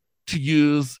how to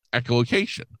use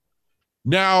echolocation.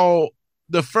 Now,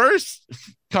 the first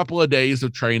couple of days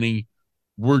of training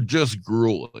were just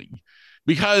grueling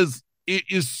because it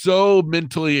is so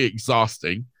mentally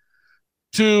exhausting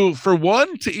for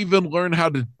one to even learn how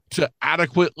to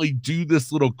adequately do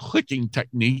this little clicking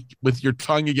technique with your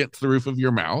tongue against the roof of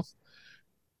your mouth.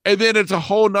 And then it's a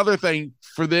whole nother thing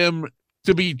for them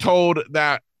to be told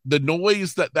that the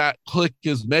noise that click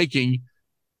is making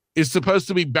is supposed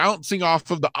to be bouncing off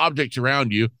of the objects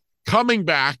around you, coming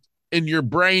back, and your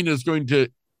brain is going to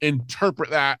interpret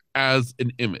that as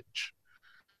an image.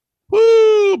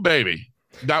 Woo, baby.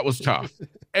 That was tough.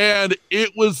 And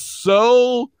it was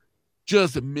so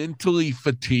just mentally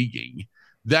fatiguing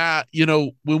that,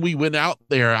 when we went out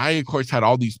there, I, of course, had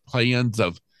all these plans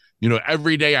of,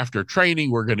 every day after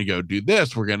training, we're going to go do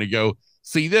this. We're going to go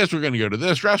see this. We're going to go to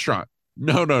this restaurant.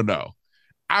 No, no, no.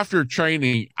 After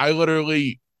training,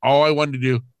 all I wanted to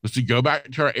do was to go back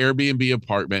to our Airbnb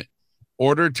apartment,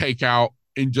 order takeout,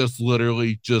 and just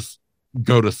literally just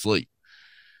go to sleep.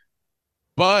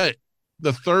 But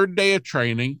the third day of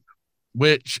training,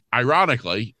 which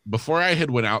ironically, before I had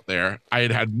went out there, I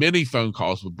had many phone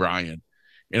calls with Brian,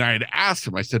 and I had asked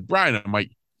him, I said, Brian, I'm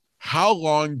like, how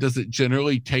long does it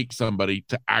generally take somebody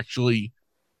to actually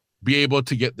be able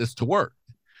to get this to work?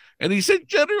 And he said,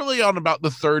 generally on about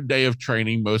the third day of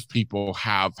training, most people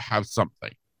have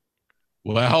something.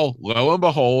 Well, lo and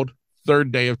behold,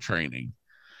 third day of training.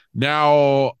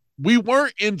 Now, we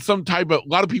weren't in some type of, a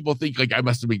lot of people think like I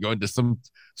must have been going to some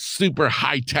super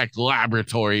high tech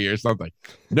laboratory or something.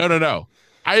 No, no, no.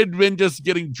 I had been just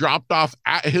getting dropped off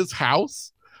at his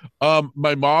house.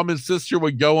 My mom and sister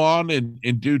would go on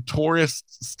and do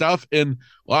tourist stuff in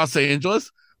Los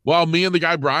Angeles, while me and the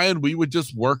guy Brian, we would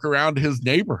just work around his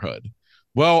neighborhood.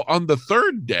 Well, on the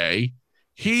third day,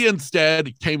 he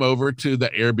instead came over to the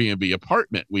Airbnb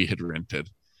apartment we had rented.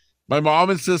 My mom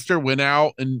and sister went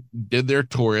out and did their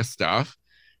tourist stuff.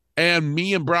 And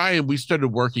me and Brian, we started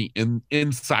working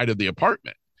inside of the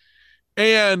apartment.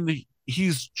 And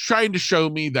he's trying to show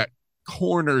me that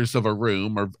corners of a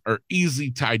room are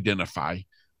easy to identify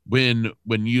when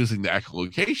using the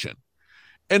echolocation.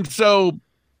 And so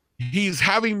he's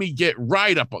having me get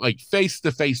right up like face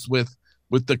to face with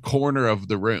the corner of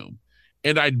the room.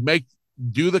 And I'd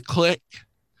do the click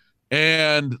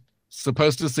and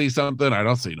supposed to see something. I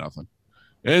don't see nothing.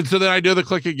 And so then I do the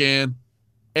click again.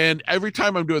 And every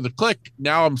time I'm doing the click,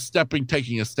 now I'm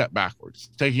taking a step backwards,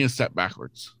 taking a step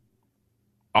backwards.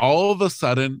 All of a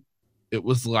sudden, it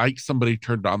was like somebody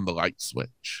turned on the light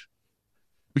switch.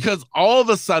 Because all of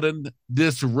a sudden,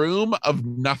 this room of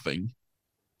nothing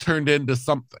turned into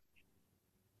something.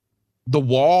 The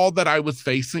wall that I was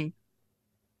facing,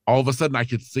 all of a sudden I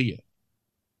could see it.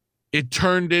 It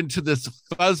turned into this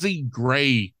fuzzy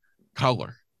gray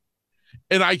color.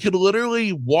 And I could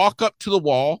literally walk up to the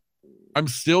wall. I'm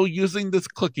still using this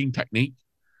clicking technique.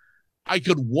 I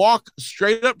could walk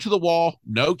straight up to the wall,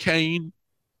 no cane,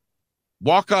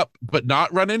 walk up, but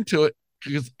not run into it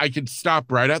because I could stop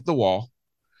right at the wall.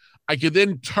 I could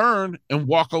then turn and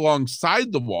walk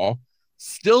alongside the wall,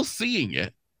 still seeing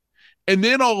it. And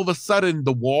then all of a sudden,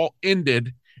 the wall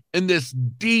ended and this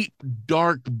deep,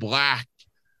 dark black,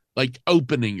 like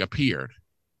opening appeared.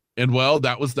 And well,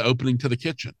 that was the opening to the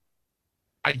kitchen.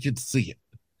 I could see it.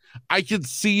 I could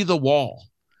see the wall.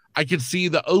 I could see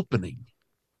the opening.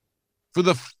 For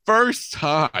the first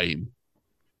time,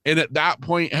 and at that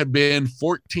point had been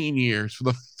 14 years, for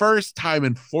the first time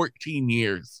in 14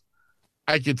 years,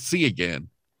 I could see again,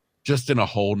 just in a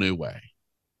whole new way.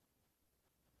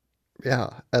 Yeah,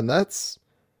 and that's,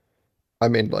 I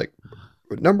mean, like,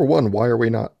 number one, why are we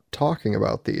not talking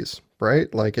about these,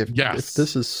 right? Like, if Yes.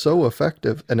 this is so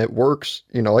effective and it works,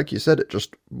 like you said,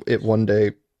 it one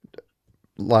day,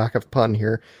 lack of pun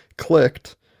here,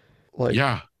 clicked, like,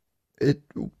 Yeah. it,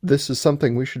 this is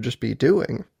something we should just be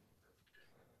doing.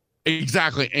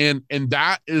 Exactly. And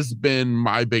that has been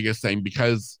my biggest thing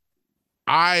because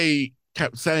I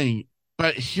kept saying,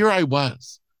 but here I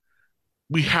was.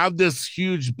 We have this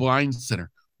huge blind center.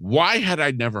 Why had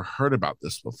I never heard about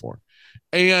this before?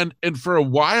 And for a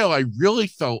while I really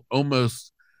felt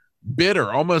almost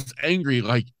bitter, almost angry,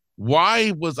 like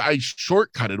why was I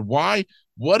shortcutted? Why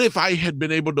what if I had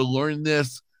been able to learn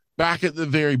this back at the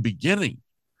very beginning?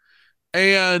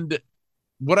 And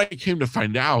what I came to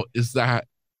find out is that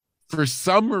for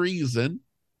some reason,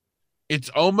 it's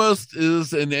almost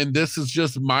is, and this is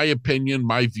just my opinion,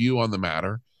 my view on the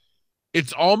matter.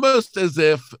 It's almost as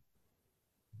if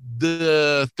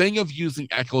the thing of using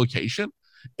echolocation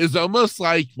is almost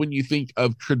like when you think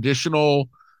of traditional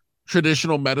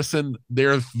medicine,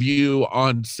 their view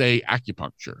on say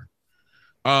acupuncture,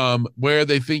 where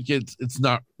they think it's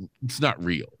not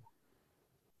real.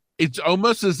 It's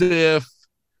almost as if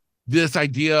this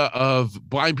idea of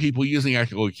blind people using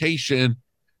echolocation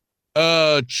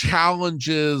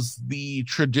challenges the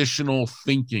traditional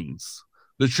thinkings,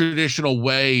 the traditional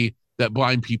way that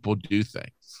blind people do things.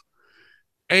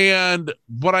 And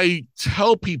what I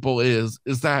tell people is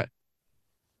that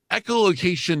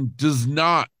echolocation does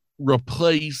not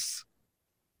replace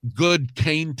good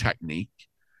cane technique.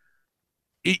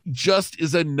 It just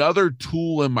is another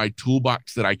tool in my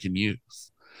toolbox that I can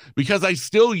use because I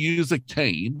still use a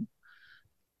cane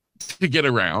to get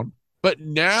around, but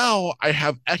now I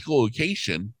have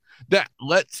echolocation that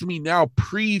lets me now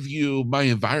preview my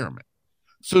environment.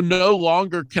 So no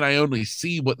longer can I only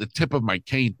see what the tip of my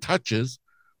cane touches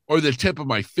or the tip of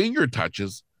my finger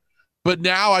touches, but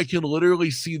now I can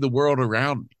literally see the world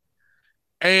around me.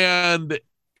 And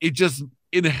it just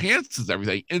enhances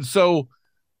everything. And so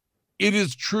it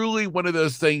is truly one of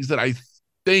those things that I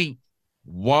think,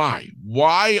 why?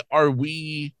 Why are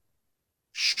we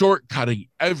shortcutting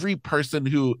every person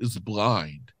who is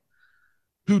blind,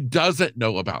 who doesn't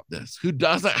know about this, who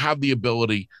doesn't have the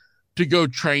ability to go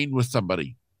train with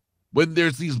somebody when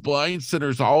there's these blind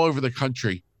centers all over the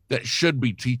country that should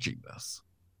be teaching this?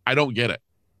 I don't get it.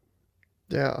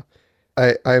 Yeah.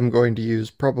 I'm going to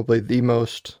use probably the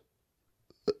most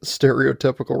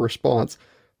stereotypical response.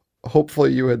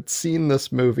 Hopefully you had seen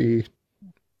this movie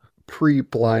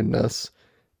pre-blindness.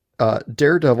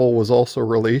 Daredevil was also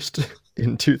released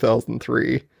in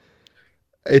 2003.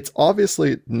 It's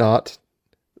obviously not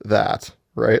that,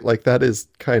 right? Like that is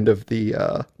kind of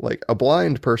the like a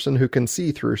blind person who can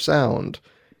see through sound.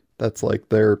 That's like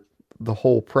the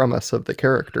whole premise of the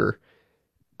character.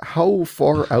 How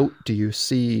far out do you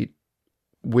see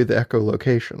with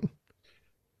echolocation?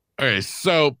 Okay,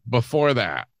 so before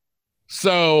that,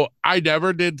 so I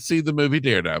never did see the movie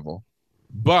Daredevil,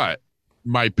 but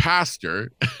my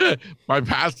pastor, my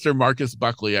pastor Marcus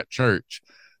Buckley at church,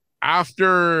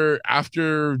 after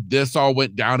this all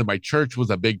went down, and my church was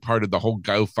a big part of the whole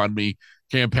GoFundMe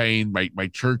campaign. My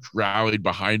church rallied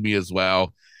behind me as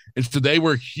well, and so they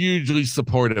were hugely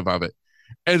supportive of it.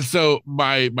 And so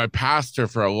my pastor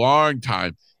for a long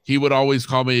time, he would always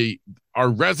call me our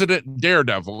resident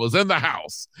daredevil is in the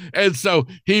house. And so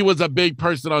he was a big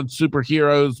person on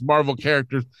superheroes, Marvel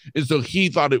characters. And so he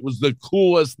thought it was the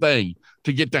coolest thing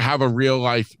to get to have a real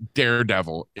life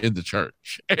daredevil in the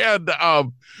church. And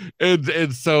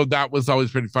so that was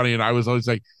always pretty funny. And I was always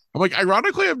like, I'm like,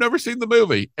 ironically, I've never seen the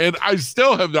movie. And I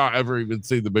still have not ever even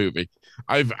seen the movie.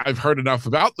 I've heard enough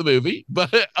about the movie,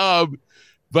 but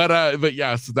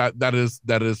yes, that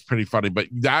is pretty funny. But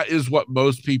that is what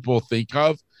most people think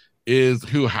of, is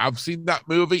who have seen that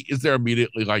movie, is they're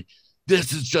immediately like,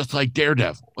 this is just like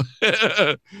Daredevil.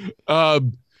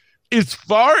 um as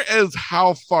far as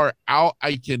how far out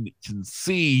I can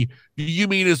see, do you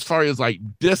mean as far as like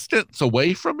distance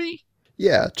away from me?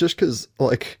 Yeah, just because,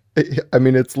 like, I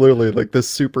mean, it's literally like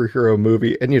this superhero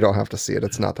movie, and you don't have to see it.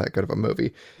 It's not that good of a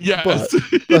movie. Yes. But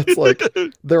that's like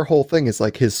their whole thing is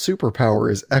like his superpower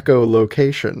is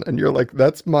echolocation. And you're like,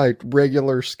 that's my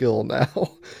regular skill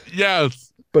now.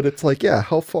 Yes. But it's like, yeah,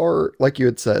 how far, like you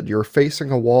had said, you're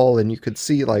facing a wall and you could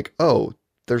see, like, oh,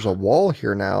 there's a wall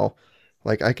here now.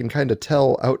 Like, I can kind of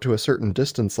tell out to a certain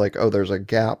distance, like, oh, there's a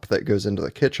gap that goes into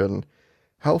the kitchen.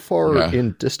 How far Yeah.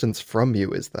 in distance from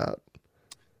you is that?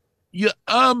 Yeah.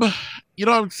 I'm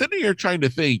sitting here trying to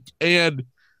think, and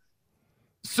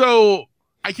so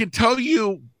I can tell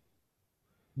you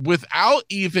without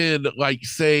even like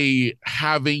say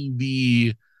having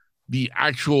the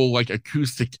actual like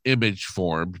acoustic image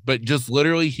formed, but just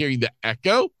literally hearing the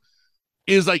echo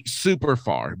is like super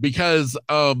far, because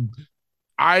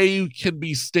I can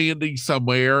be standing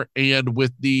somewhere and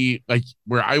with the like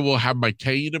where I will have my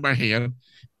cane in my hand,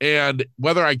 and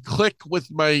whether I click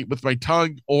with my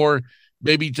tongue or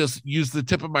maybe just use the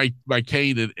tip of my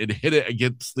cane and hit it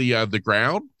against the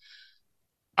ground,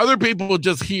 other people will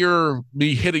just hear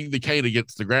me hitting the cane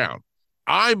against the ground.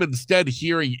 I'm instead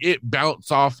hearing it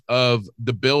bounce off of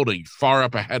the building far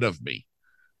up ahead of me.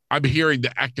 I'm hearing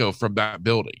the echo from that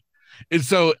building. And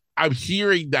so I'm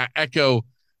hearing that echo.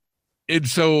 And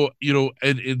so,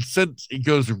 and since it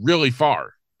goes really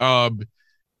far,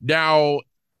 now,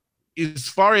 as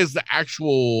far as the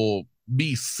actual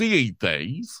me seeing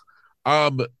things,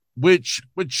 um, which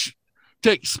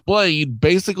to explain,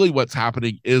 basically what's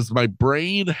happening is my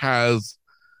brain has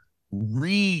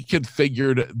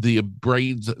reconfigured the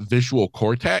brain's visual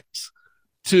cortex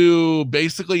to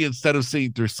basically, instead of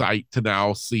seeing through sight, to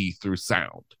now see through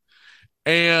sound.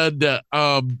 And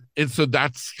so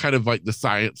that's kind of like the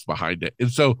science behind it.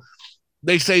 And so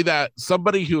they say that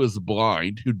somebody who is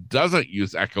blind, who doesn't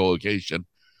use echolocation,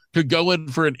 could go in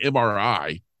for an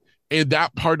MRI, and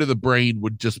that part of the brain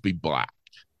would just be black.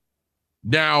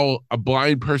 Now, a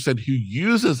blind person who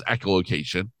uses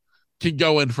echolocation can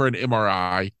go in for an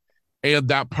MRI, and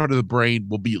that part of the brain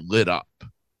will be lit up,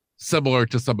 similar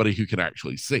to somebody who can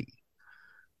actually see.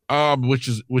 Which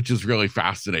is really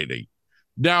fascinating.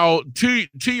 Now, to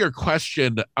your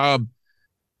question,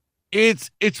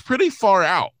 it's pretty far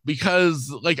out,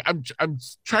 because like I'm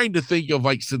trying to think of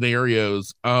like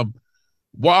scenarios.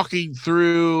 Walking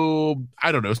through,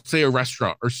 I don't know, say a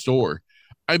restaurant or store.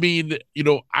 I mean,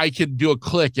 I can do a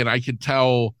click and I can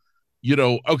tell,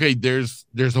 okay, there's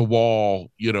a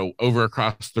wall, over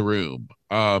across the room.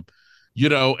 And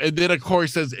then of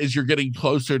course, as you're getting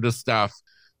closer to stuff,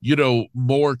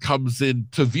 more comes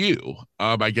into view.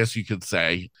 I guess you could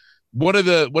say. One of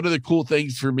the cool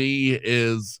things for me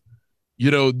is,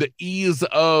 the ease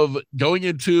of going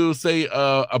into, say,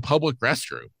 a public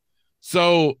restroom.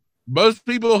 So most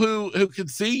people who can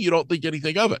see, you don't think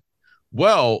anything of it.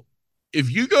 Well,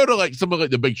 if you go to like some of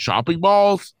like the big shopping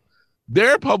malls,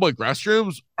 their public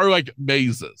restrooms are like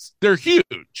mazes. They're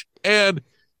huge. And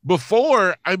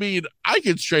before, I mean, I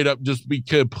could straight up just be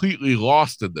completely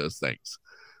lost in those things.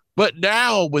 But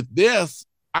now with this,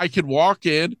 I can walk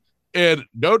in, and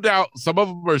no doubt some of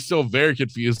them are still very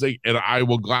confusing, and I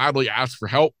will gladly ask for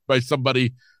help by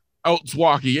somebody else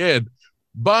walking in.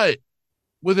 But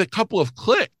with a couple of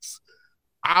clicks,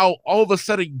 I'll all of a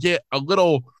sudden get a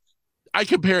little, I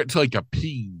compare it to like a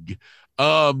ping.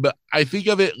 I think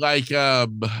of it like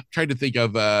trying to think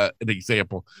of an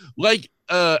example, like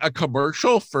a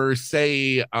commercial for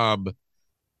say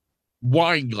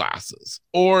wine glasses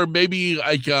or maybe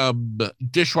like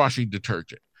dishwashing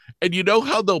detergent. And you know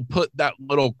how they'll put that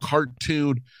little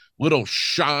cartoon little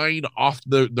shine off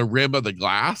the rim of the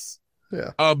glass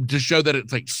Yeah. to show that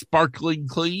it's like sparkling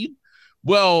clean.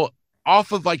 Well,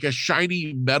 off of like a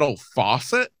shiny metal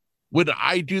faucet, when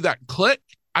I do that click,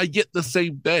 I get the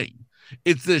same thing.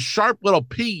 It's this sharp little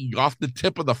ping off the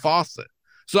tip of the faucet.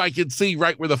 So I can see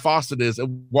right where the faucet is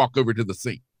and walk over to the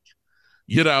sink.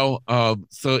 So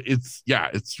it's yeah,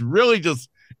 it's really just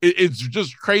it's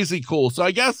just crazy cool. So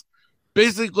I guess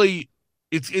basically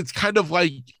it's kind of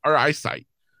like our eyesight.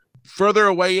 Further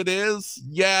away it is,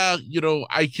 yeah,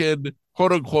 I can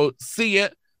quote unquote see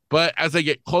it, but as I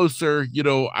get closer,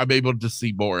 I'm able to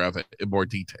see more of it in more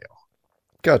detail.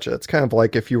 Gotcha. It's kind of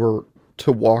like if you were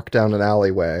to walk down an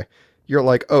alleyway, you're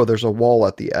like, oh, there's a wall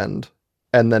at the end.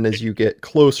 And then as you get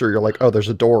closer, you're like, oh, there's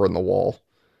a door in the wall.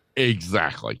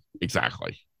 Exactly.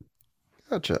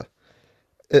 Gotcha.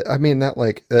 I mean,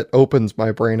 that opens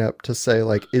my brain up to say,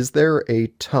 like, is there a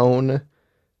tone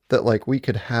that, like, we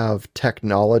could have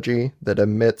technology that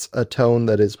emits a tone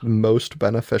that is most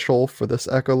beneficial for this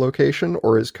echolocation,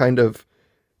 or is kind of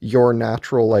your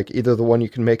natural, like, either the one you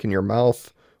can make in your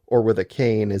mouth or with a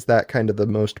cane, is that kind of the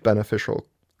most beneficial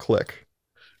click?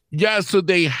 Yeah, so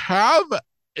they have,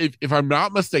 if I'm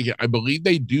not mistaken, I believe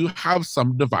they do have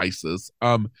some devices.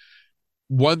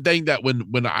 One thing that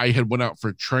when I had went out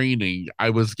for training,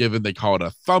 I was given, they call it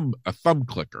a thumb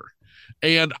clicker.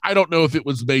 And I don't know if it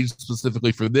was made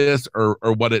specifically for this or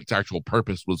what its actual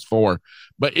purpose was for,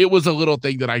 but it was a little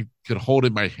thing that I could hold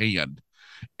in my hand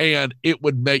and it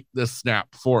would make the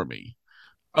snap for me.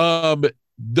 Um,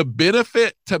 the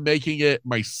benefit to making it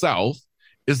myself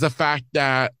is the fact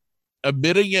that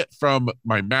emitting it from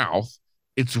my mouth,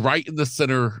 it's right in the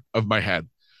center of my head.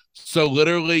 So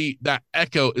literally that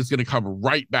echo is going to come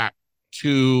right back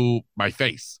to my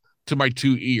face, to my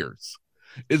two ears.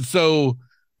 And so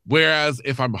whereas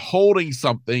if I'm holding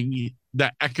something,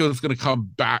 that echo is going to come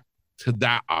back to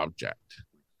that object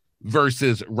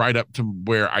versus right up to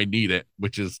where I need it,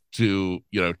 which is to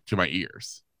my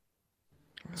ears.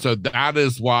 So that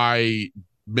is why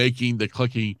making the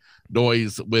clicking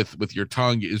noise with your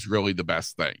tongue is really the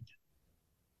best thing.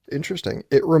 Interesting.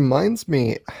 It reminds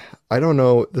me, I don't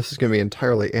know, this is going to be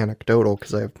entirely anecdotal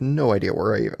because I have no idea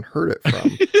where I even heard it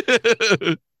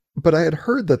from. But I had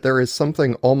heard that there is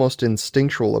something almost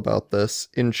instinctual about this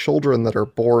in children that are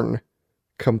born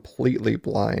completely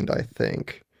blind, I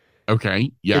think. Okay.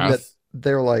 In that Yes.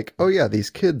 they're like, oh yeah, these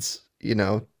kids, they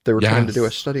were trying to do a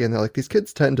Yes. study and they're like, these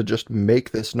kids tend to just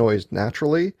make this noise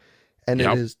naturally. And it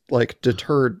Yep. is like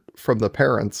deterred from the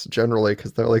parents generally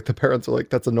because they're like, the parents are like,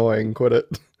 that's annoying, quit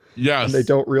it. And they Yes.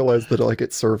 don't realize that like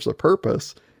it serves a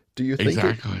purpose. Do you think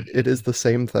Exactly. it is the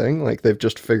same thing? Like they've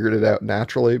just figured it out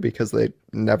naturally because they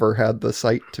never had the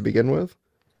sight to begin with?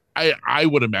 I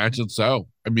would imagine so.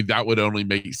 I mean, that would only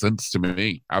make sense to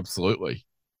me. Absolutely.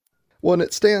 Well, and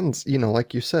it stands,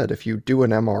 like you said, if you do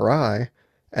an MRI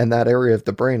and that area of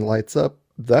the brain lights up,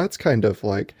 that's kind of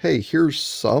like, hey, here's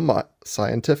some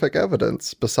scientific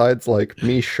evidence besides like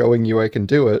me showing you I can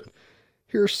do it.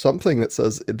 Here's something that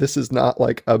says this is not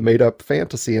like a made up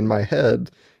fantasy in my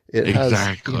head. It has,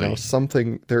 Exactly.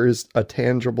 something, there is a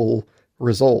tangible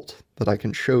result that I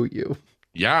can show you.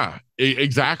 Yeah,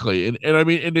 exactly. And I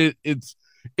mean, and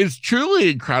it's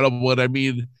truly incredible. And I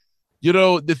mean,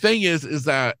 the thing is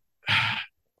that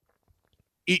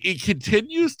it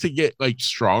continues to get like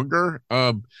stronger.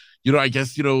 I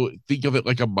guess, think of it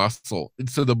like a muscle. And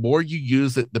so the more you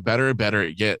use it, the better and better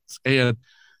it gets. And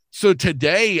so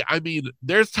today, I mean,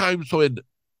 there's times when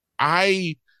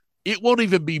I it won't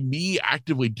even be me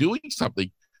actively doing something,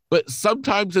 but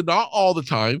sometimes, and not all the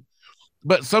time,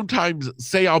 but sometimes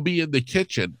say I'll be in the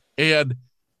kitchen and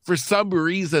for some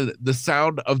reason the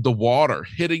sound of the water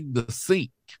hitting the sink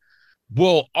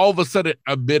will all of a sudden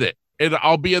emit it. And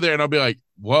I'll be in there and I'll be like,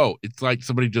 whoa, it's like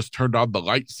somebody just turned on the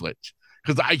light switch.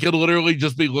 Because I could literally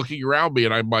just be looking around me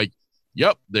and I'm like,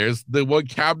 yep, there's the one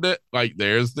cabinet. Like,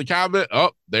 there's the cabinet.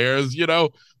 Oh, there's,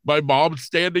 my mom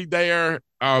standing there.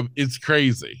 It's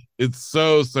crazy. It's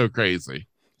so, so crazy.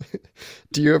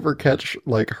 Do you ever catch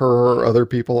like her or other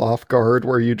people off guard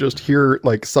where you just hear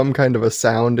like some kind of a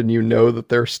sound and you know that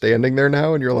they're standing there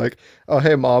now and you're like, "Oh,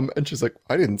 hey mom." And she's like,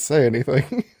 "I didn't say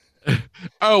anything."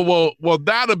 Oh well,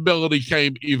 that ability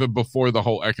came even before the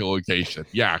whole echolocation.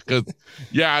 Yeah, because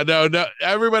yeah, no,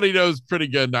 everybody knows pretty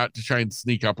good not to try and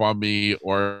sneak up on me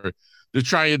or to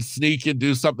try and sneak and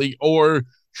do something, or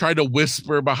try to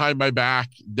whisper behind my back.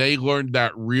 They learned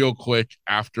that real quick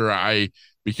after I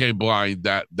became blind,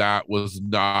 that that was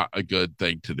not a good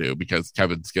thing to do because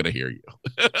Kevin's gonna hear you.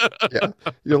 Yeah.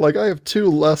 You're like, I have two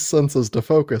less senses to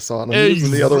focus on. I'm using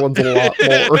the Ex- other ones a lot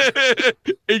more.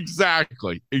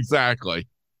 exactly, exactly.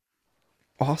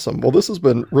 Awesome. Well, this has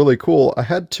been really cool. I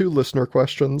had two listener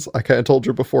questions. I kind of told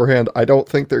you beforehand, I don't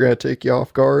think they're going to take you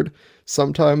off guard.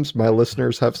 Sometimes my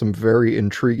listeners have some very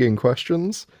intriguing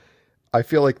questions. I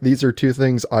feel like these are two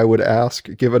things I would ask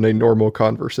given a normal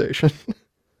conversation.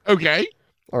 Okay.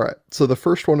 All right. So the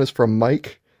first one is from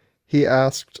Mike. He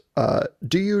asked,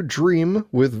 do you dream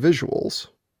with visuals?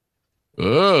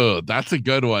 Oh, that's a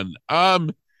good one.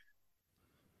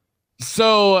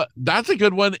 So that's a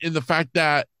good one in the fact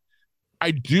that I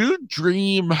do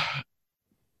dream.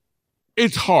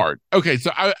 It's hard. Okay,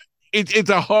 so it's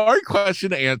a hard question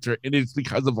to answer, and it's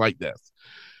because of like this.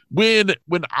 When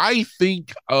I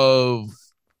think of,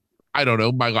 I don't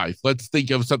know, my life, let's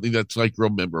think of something that's like real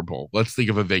memorable. Let's think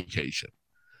of a vacation.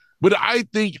 When I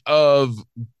think of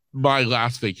my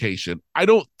last vacation, I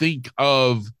don't think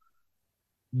of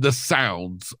the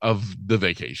sounds of the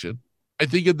vacation. I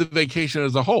think of the vacation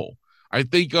as a whole. I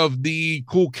think of the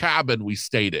cool cabin we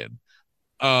stayed in.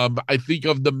 I think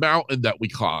of the mountain that we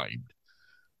climbed.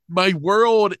 My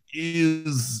world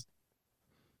is,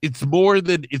 it's more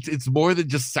than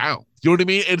just sound. You know what I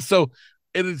mean? And so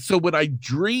when I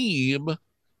dream,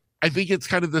 I think it's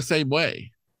kind of the same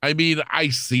way. I mean, I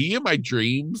see in my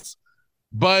dreams,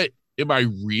 but am I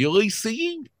really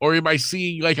seeing, or am I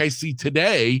seeing like I see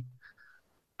today?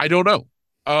 I don't know.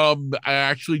 I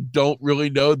actually don't really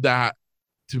know that,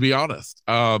 to be honest.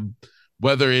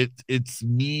 Whether it's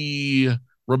me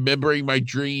remembering my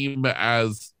dream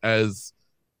as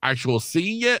actual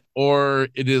seeing it, or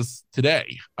it is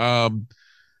today. Now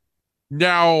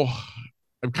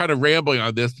I'm kind of rambling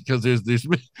on this because there's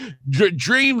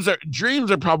dreams are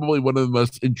probably one of the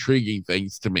most intriguing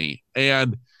things to me,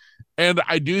 and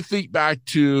I do think back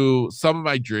to some of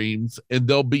my dreams, and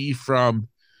they'll be from,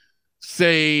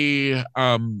 say,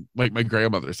 like my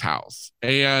grandmother's house,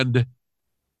 and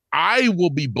I will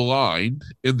be blind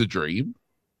in the dream,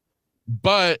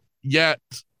 but yet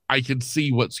I can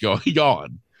see what's going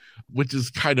on, which is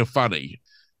kind of funny.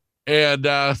 And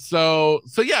so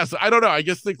yes, I don't know. I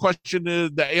guess the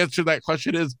answer to that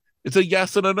question is it's a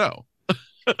yes and a no.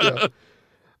 Yeah.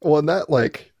 Well, and that,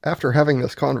 like, after having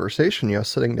this conversation,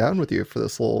 sitting down with you for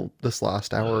this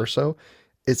last hour or so,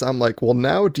 is I'm like, well,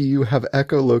 now do you have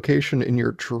echolocation in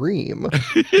your dream?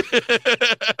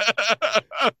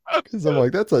 Because I'm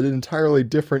like, that's an entirely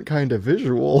different kind of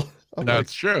visual. I'm like,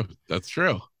 That's true. That's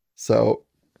true. so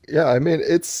yeah, I mean,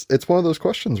 it's one of those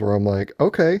questions where I'm like,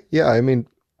 okay, yeah, I mean,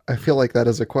 I feel like that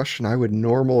is a question I would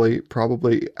normally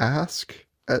probably ask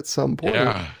at some point,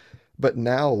 Yeah. but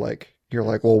now, like, you're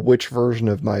like, well, which version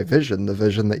of my vision? The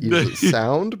vision that uses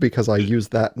sound, because I use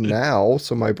that now,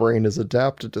 so my brain is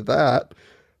adapted to that.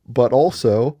 But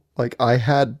also, like, I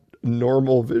had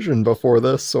normal vision before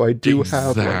this, so I do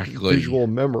have, like, Exactly. visual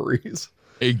memories.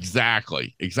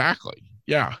 Exactly. Exactly.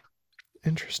 Yeah.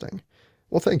 Interesting.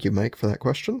 Well, thank you, Mike, for that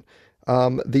question.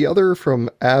 The other from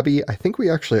Abby, I think we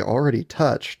actually already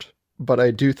touched, but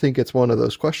I do think it's one of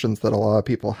those questions that a lot of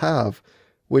people have,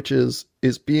 which is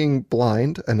being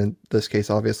blind, and in this case,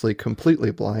 obviously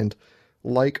completely blind,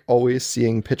 like always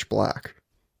seeing pitch black?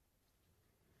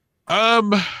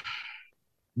 Um,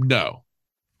 no.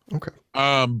 Okay.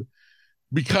 Um,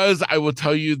 because I will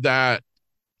tell you that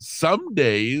some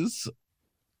days,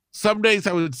 some days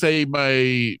I would say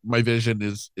my vision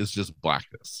is just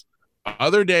blackness.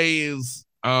 Other days,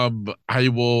 I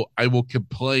will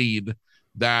complain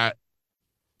that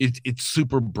it's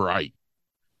super bright.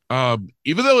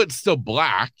 Even though it's still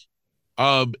black,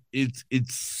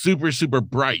 it's super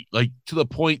bright, like to the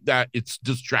point that it's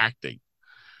distracting.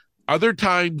 Other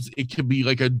times it can be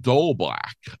like a dull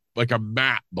black, like a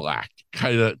matte black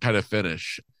kind of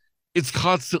finish. It's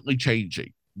constantly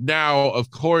changing. Now,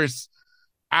 of course,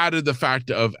 added the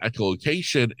fact of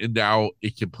echolocation, and now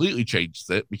it completely changes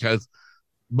it because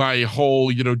my whole,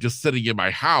 just sitting in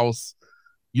my house,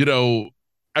 you know,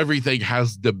 everything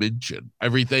has dimension.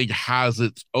 Everything has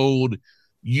its own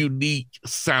unique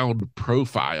sound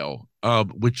profile,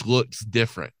 which looks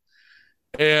different.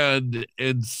 And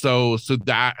so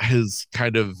that has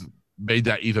kind of made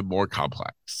that even more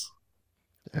complex.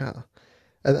 Yeah.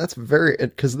 And that's very,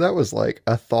 because that was like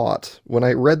a thought. When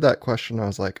I read that question, I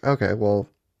was like, okay, well,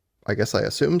 I guess I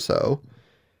assume so.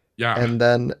 Yeah. And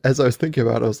then as I was thinking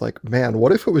about it, I was like, man,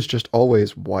 what if it was just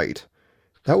always white?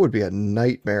 That would be a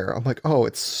nightmare. I'm like, oh,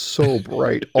 it's so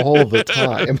bright all the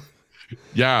time.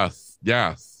 Yes,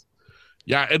 yes.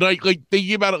 Yeah, and like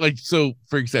thinking about it, like so.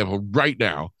 For example, right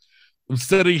now I'm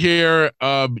sitting here,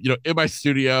 in my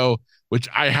studio, which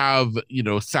I have,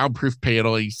 soundproof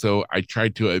paneling, so I try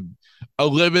to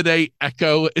eliminate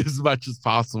echo as much as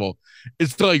possible.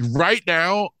 It's so like right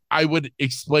now, I would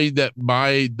explain that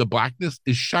the blackness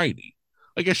is shiny,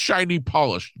 like a shiny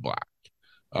polished black.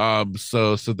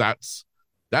 So that's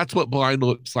what blind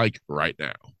looks like right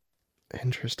now.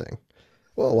 Interesting.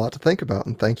 Well, a lot to think about,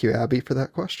 and thank you, Abby, for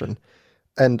that question.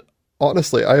 And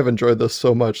honestly, I have enjoyed this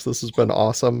so much. This has been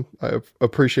awesome. I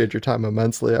appreciate your time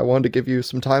immensely. I wanted to give you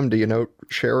some time to,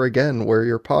 share again where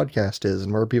your podcast is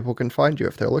and where people can find you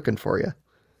if they're looking for you.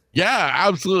 Yeah,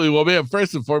 absolutely. Well, man,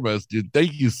 first and foremost, dude,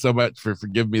 thank you so much for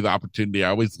giving me the opportunity. I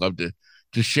always love to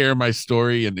share my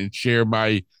story and share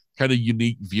my kind of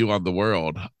unique view on the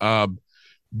world.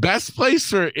 Best place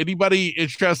for anybody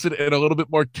interested in a little bit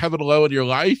more Kevin Lowe in your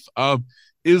life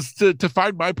is to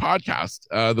find my podcast.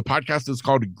 The podcast is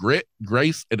called Grit,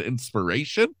 Grace, and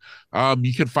Inspiration.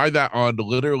 You can find that on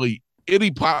literally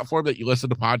any platform that you listen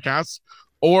to podcasts,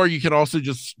 or you can also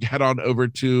just head on over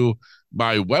to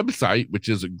my website, which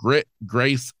is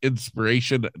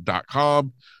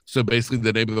gritgraceinspiration.com. So basically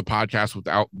the name of the podcast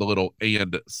without the little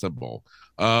and symbol.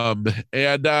 And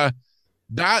that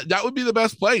would be the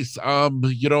best place. I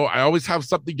always have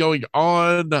something going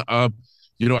on. At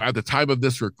the time of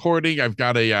this recording, I've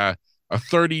got a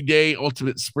 30-day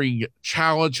ultimate spring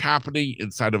challenge happening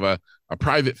inside of a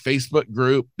private Facebook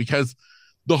group, because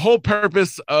the whole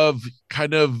purpose of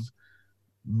kind of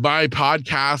my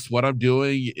podcast, what I'm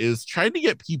doing, is trying to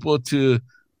get people to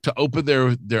open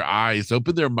their eyes,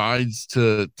 open their minds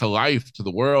to life, to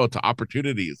the world, to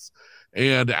opportunities.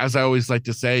 And as I always like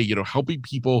to say, helping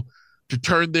people to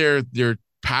turn their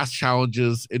past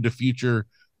challenges into future,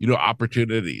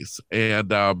 opportunities.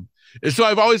 And so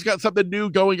I've always got something new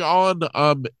going on.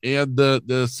 And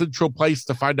the central place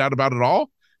to find out about it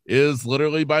all is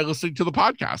literally by listening to the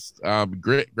podcast,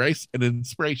 Grit, Grace, and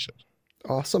Inspiration.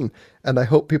 Awesome. And I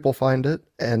hope people find it.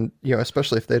 And,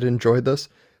 especially if they'd enjoyed this,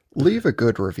 leave a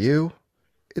good review.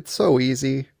 It's so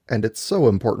easy and it's so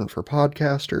important for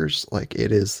podcasters. Like,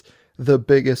 it is the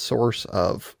biggest source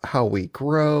of how we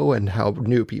grow and how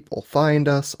new people find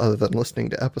us, other than listening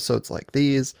to episodes like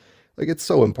these. Like, it's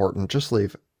so important. Just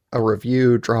leave a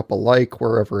review, drop a like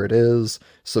wherever it is,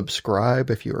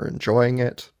 subscribe if you are enjoying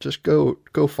it. Just go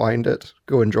find it,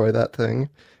 go enjoy that thing.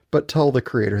 But tell the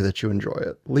creator that you enjoy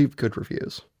it. Leave good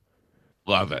reviews.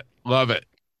 Love it. Love it.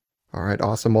 All right,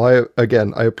 awesome. Well,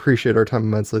 I appreciate our time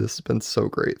immensely. This has been so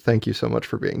great. Thank you so much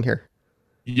for being here.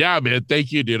 Yeah, man.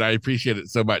 Thank you, dude. I appreciate it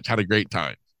so much. Had a great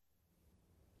time.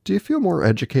 Do you feel more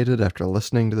educated after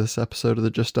listening to this episode of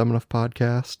the Just Dumb Enough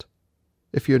podcast?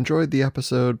 If you enjoyed the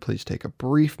episode, please take a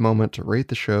brief moment to rate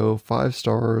the show 5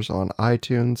 stars on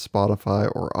iTunes,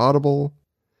 Spotify, or Audible.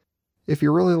 If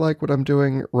you really like what I'm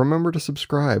doing, remember to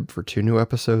subscribe for 2 new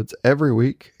episodes every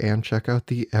week and check out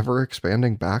the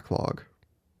ever-expanding backlog.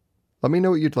 Let me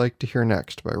know what you'd like to hear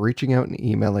next by reaching out and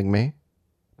emailing me,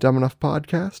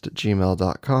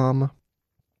 dumbenoughpodcast@gmail.com,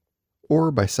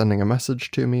 or by sending a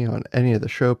message to me on any of the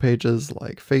show pages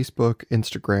like Facebook,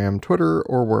 Instagram, Twitter,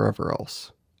 or wherever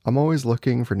else. I'm always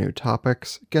looking for new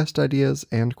topics, guest ideas,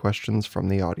 and questions from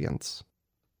the audience.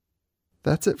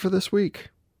 That's it for this week.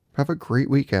 Have a great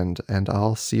weekend, and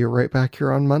I'll see you right back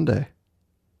here on Monday.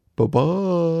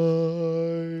 Bye-bye!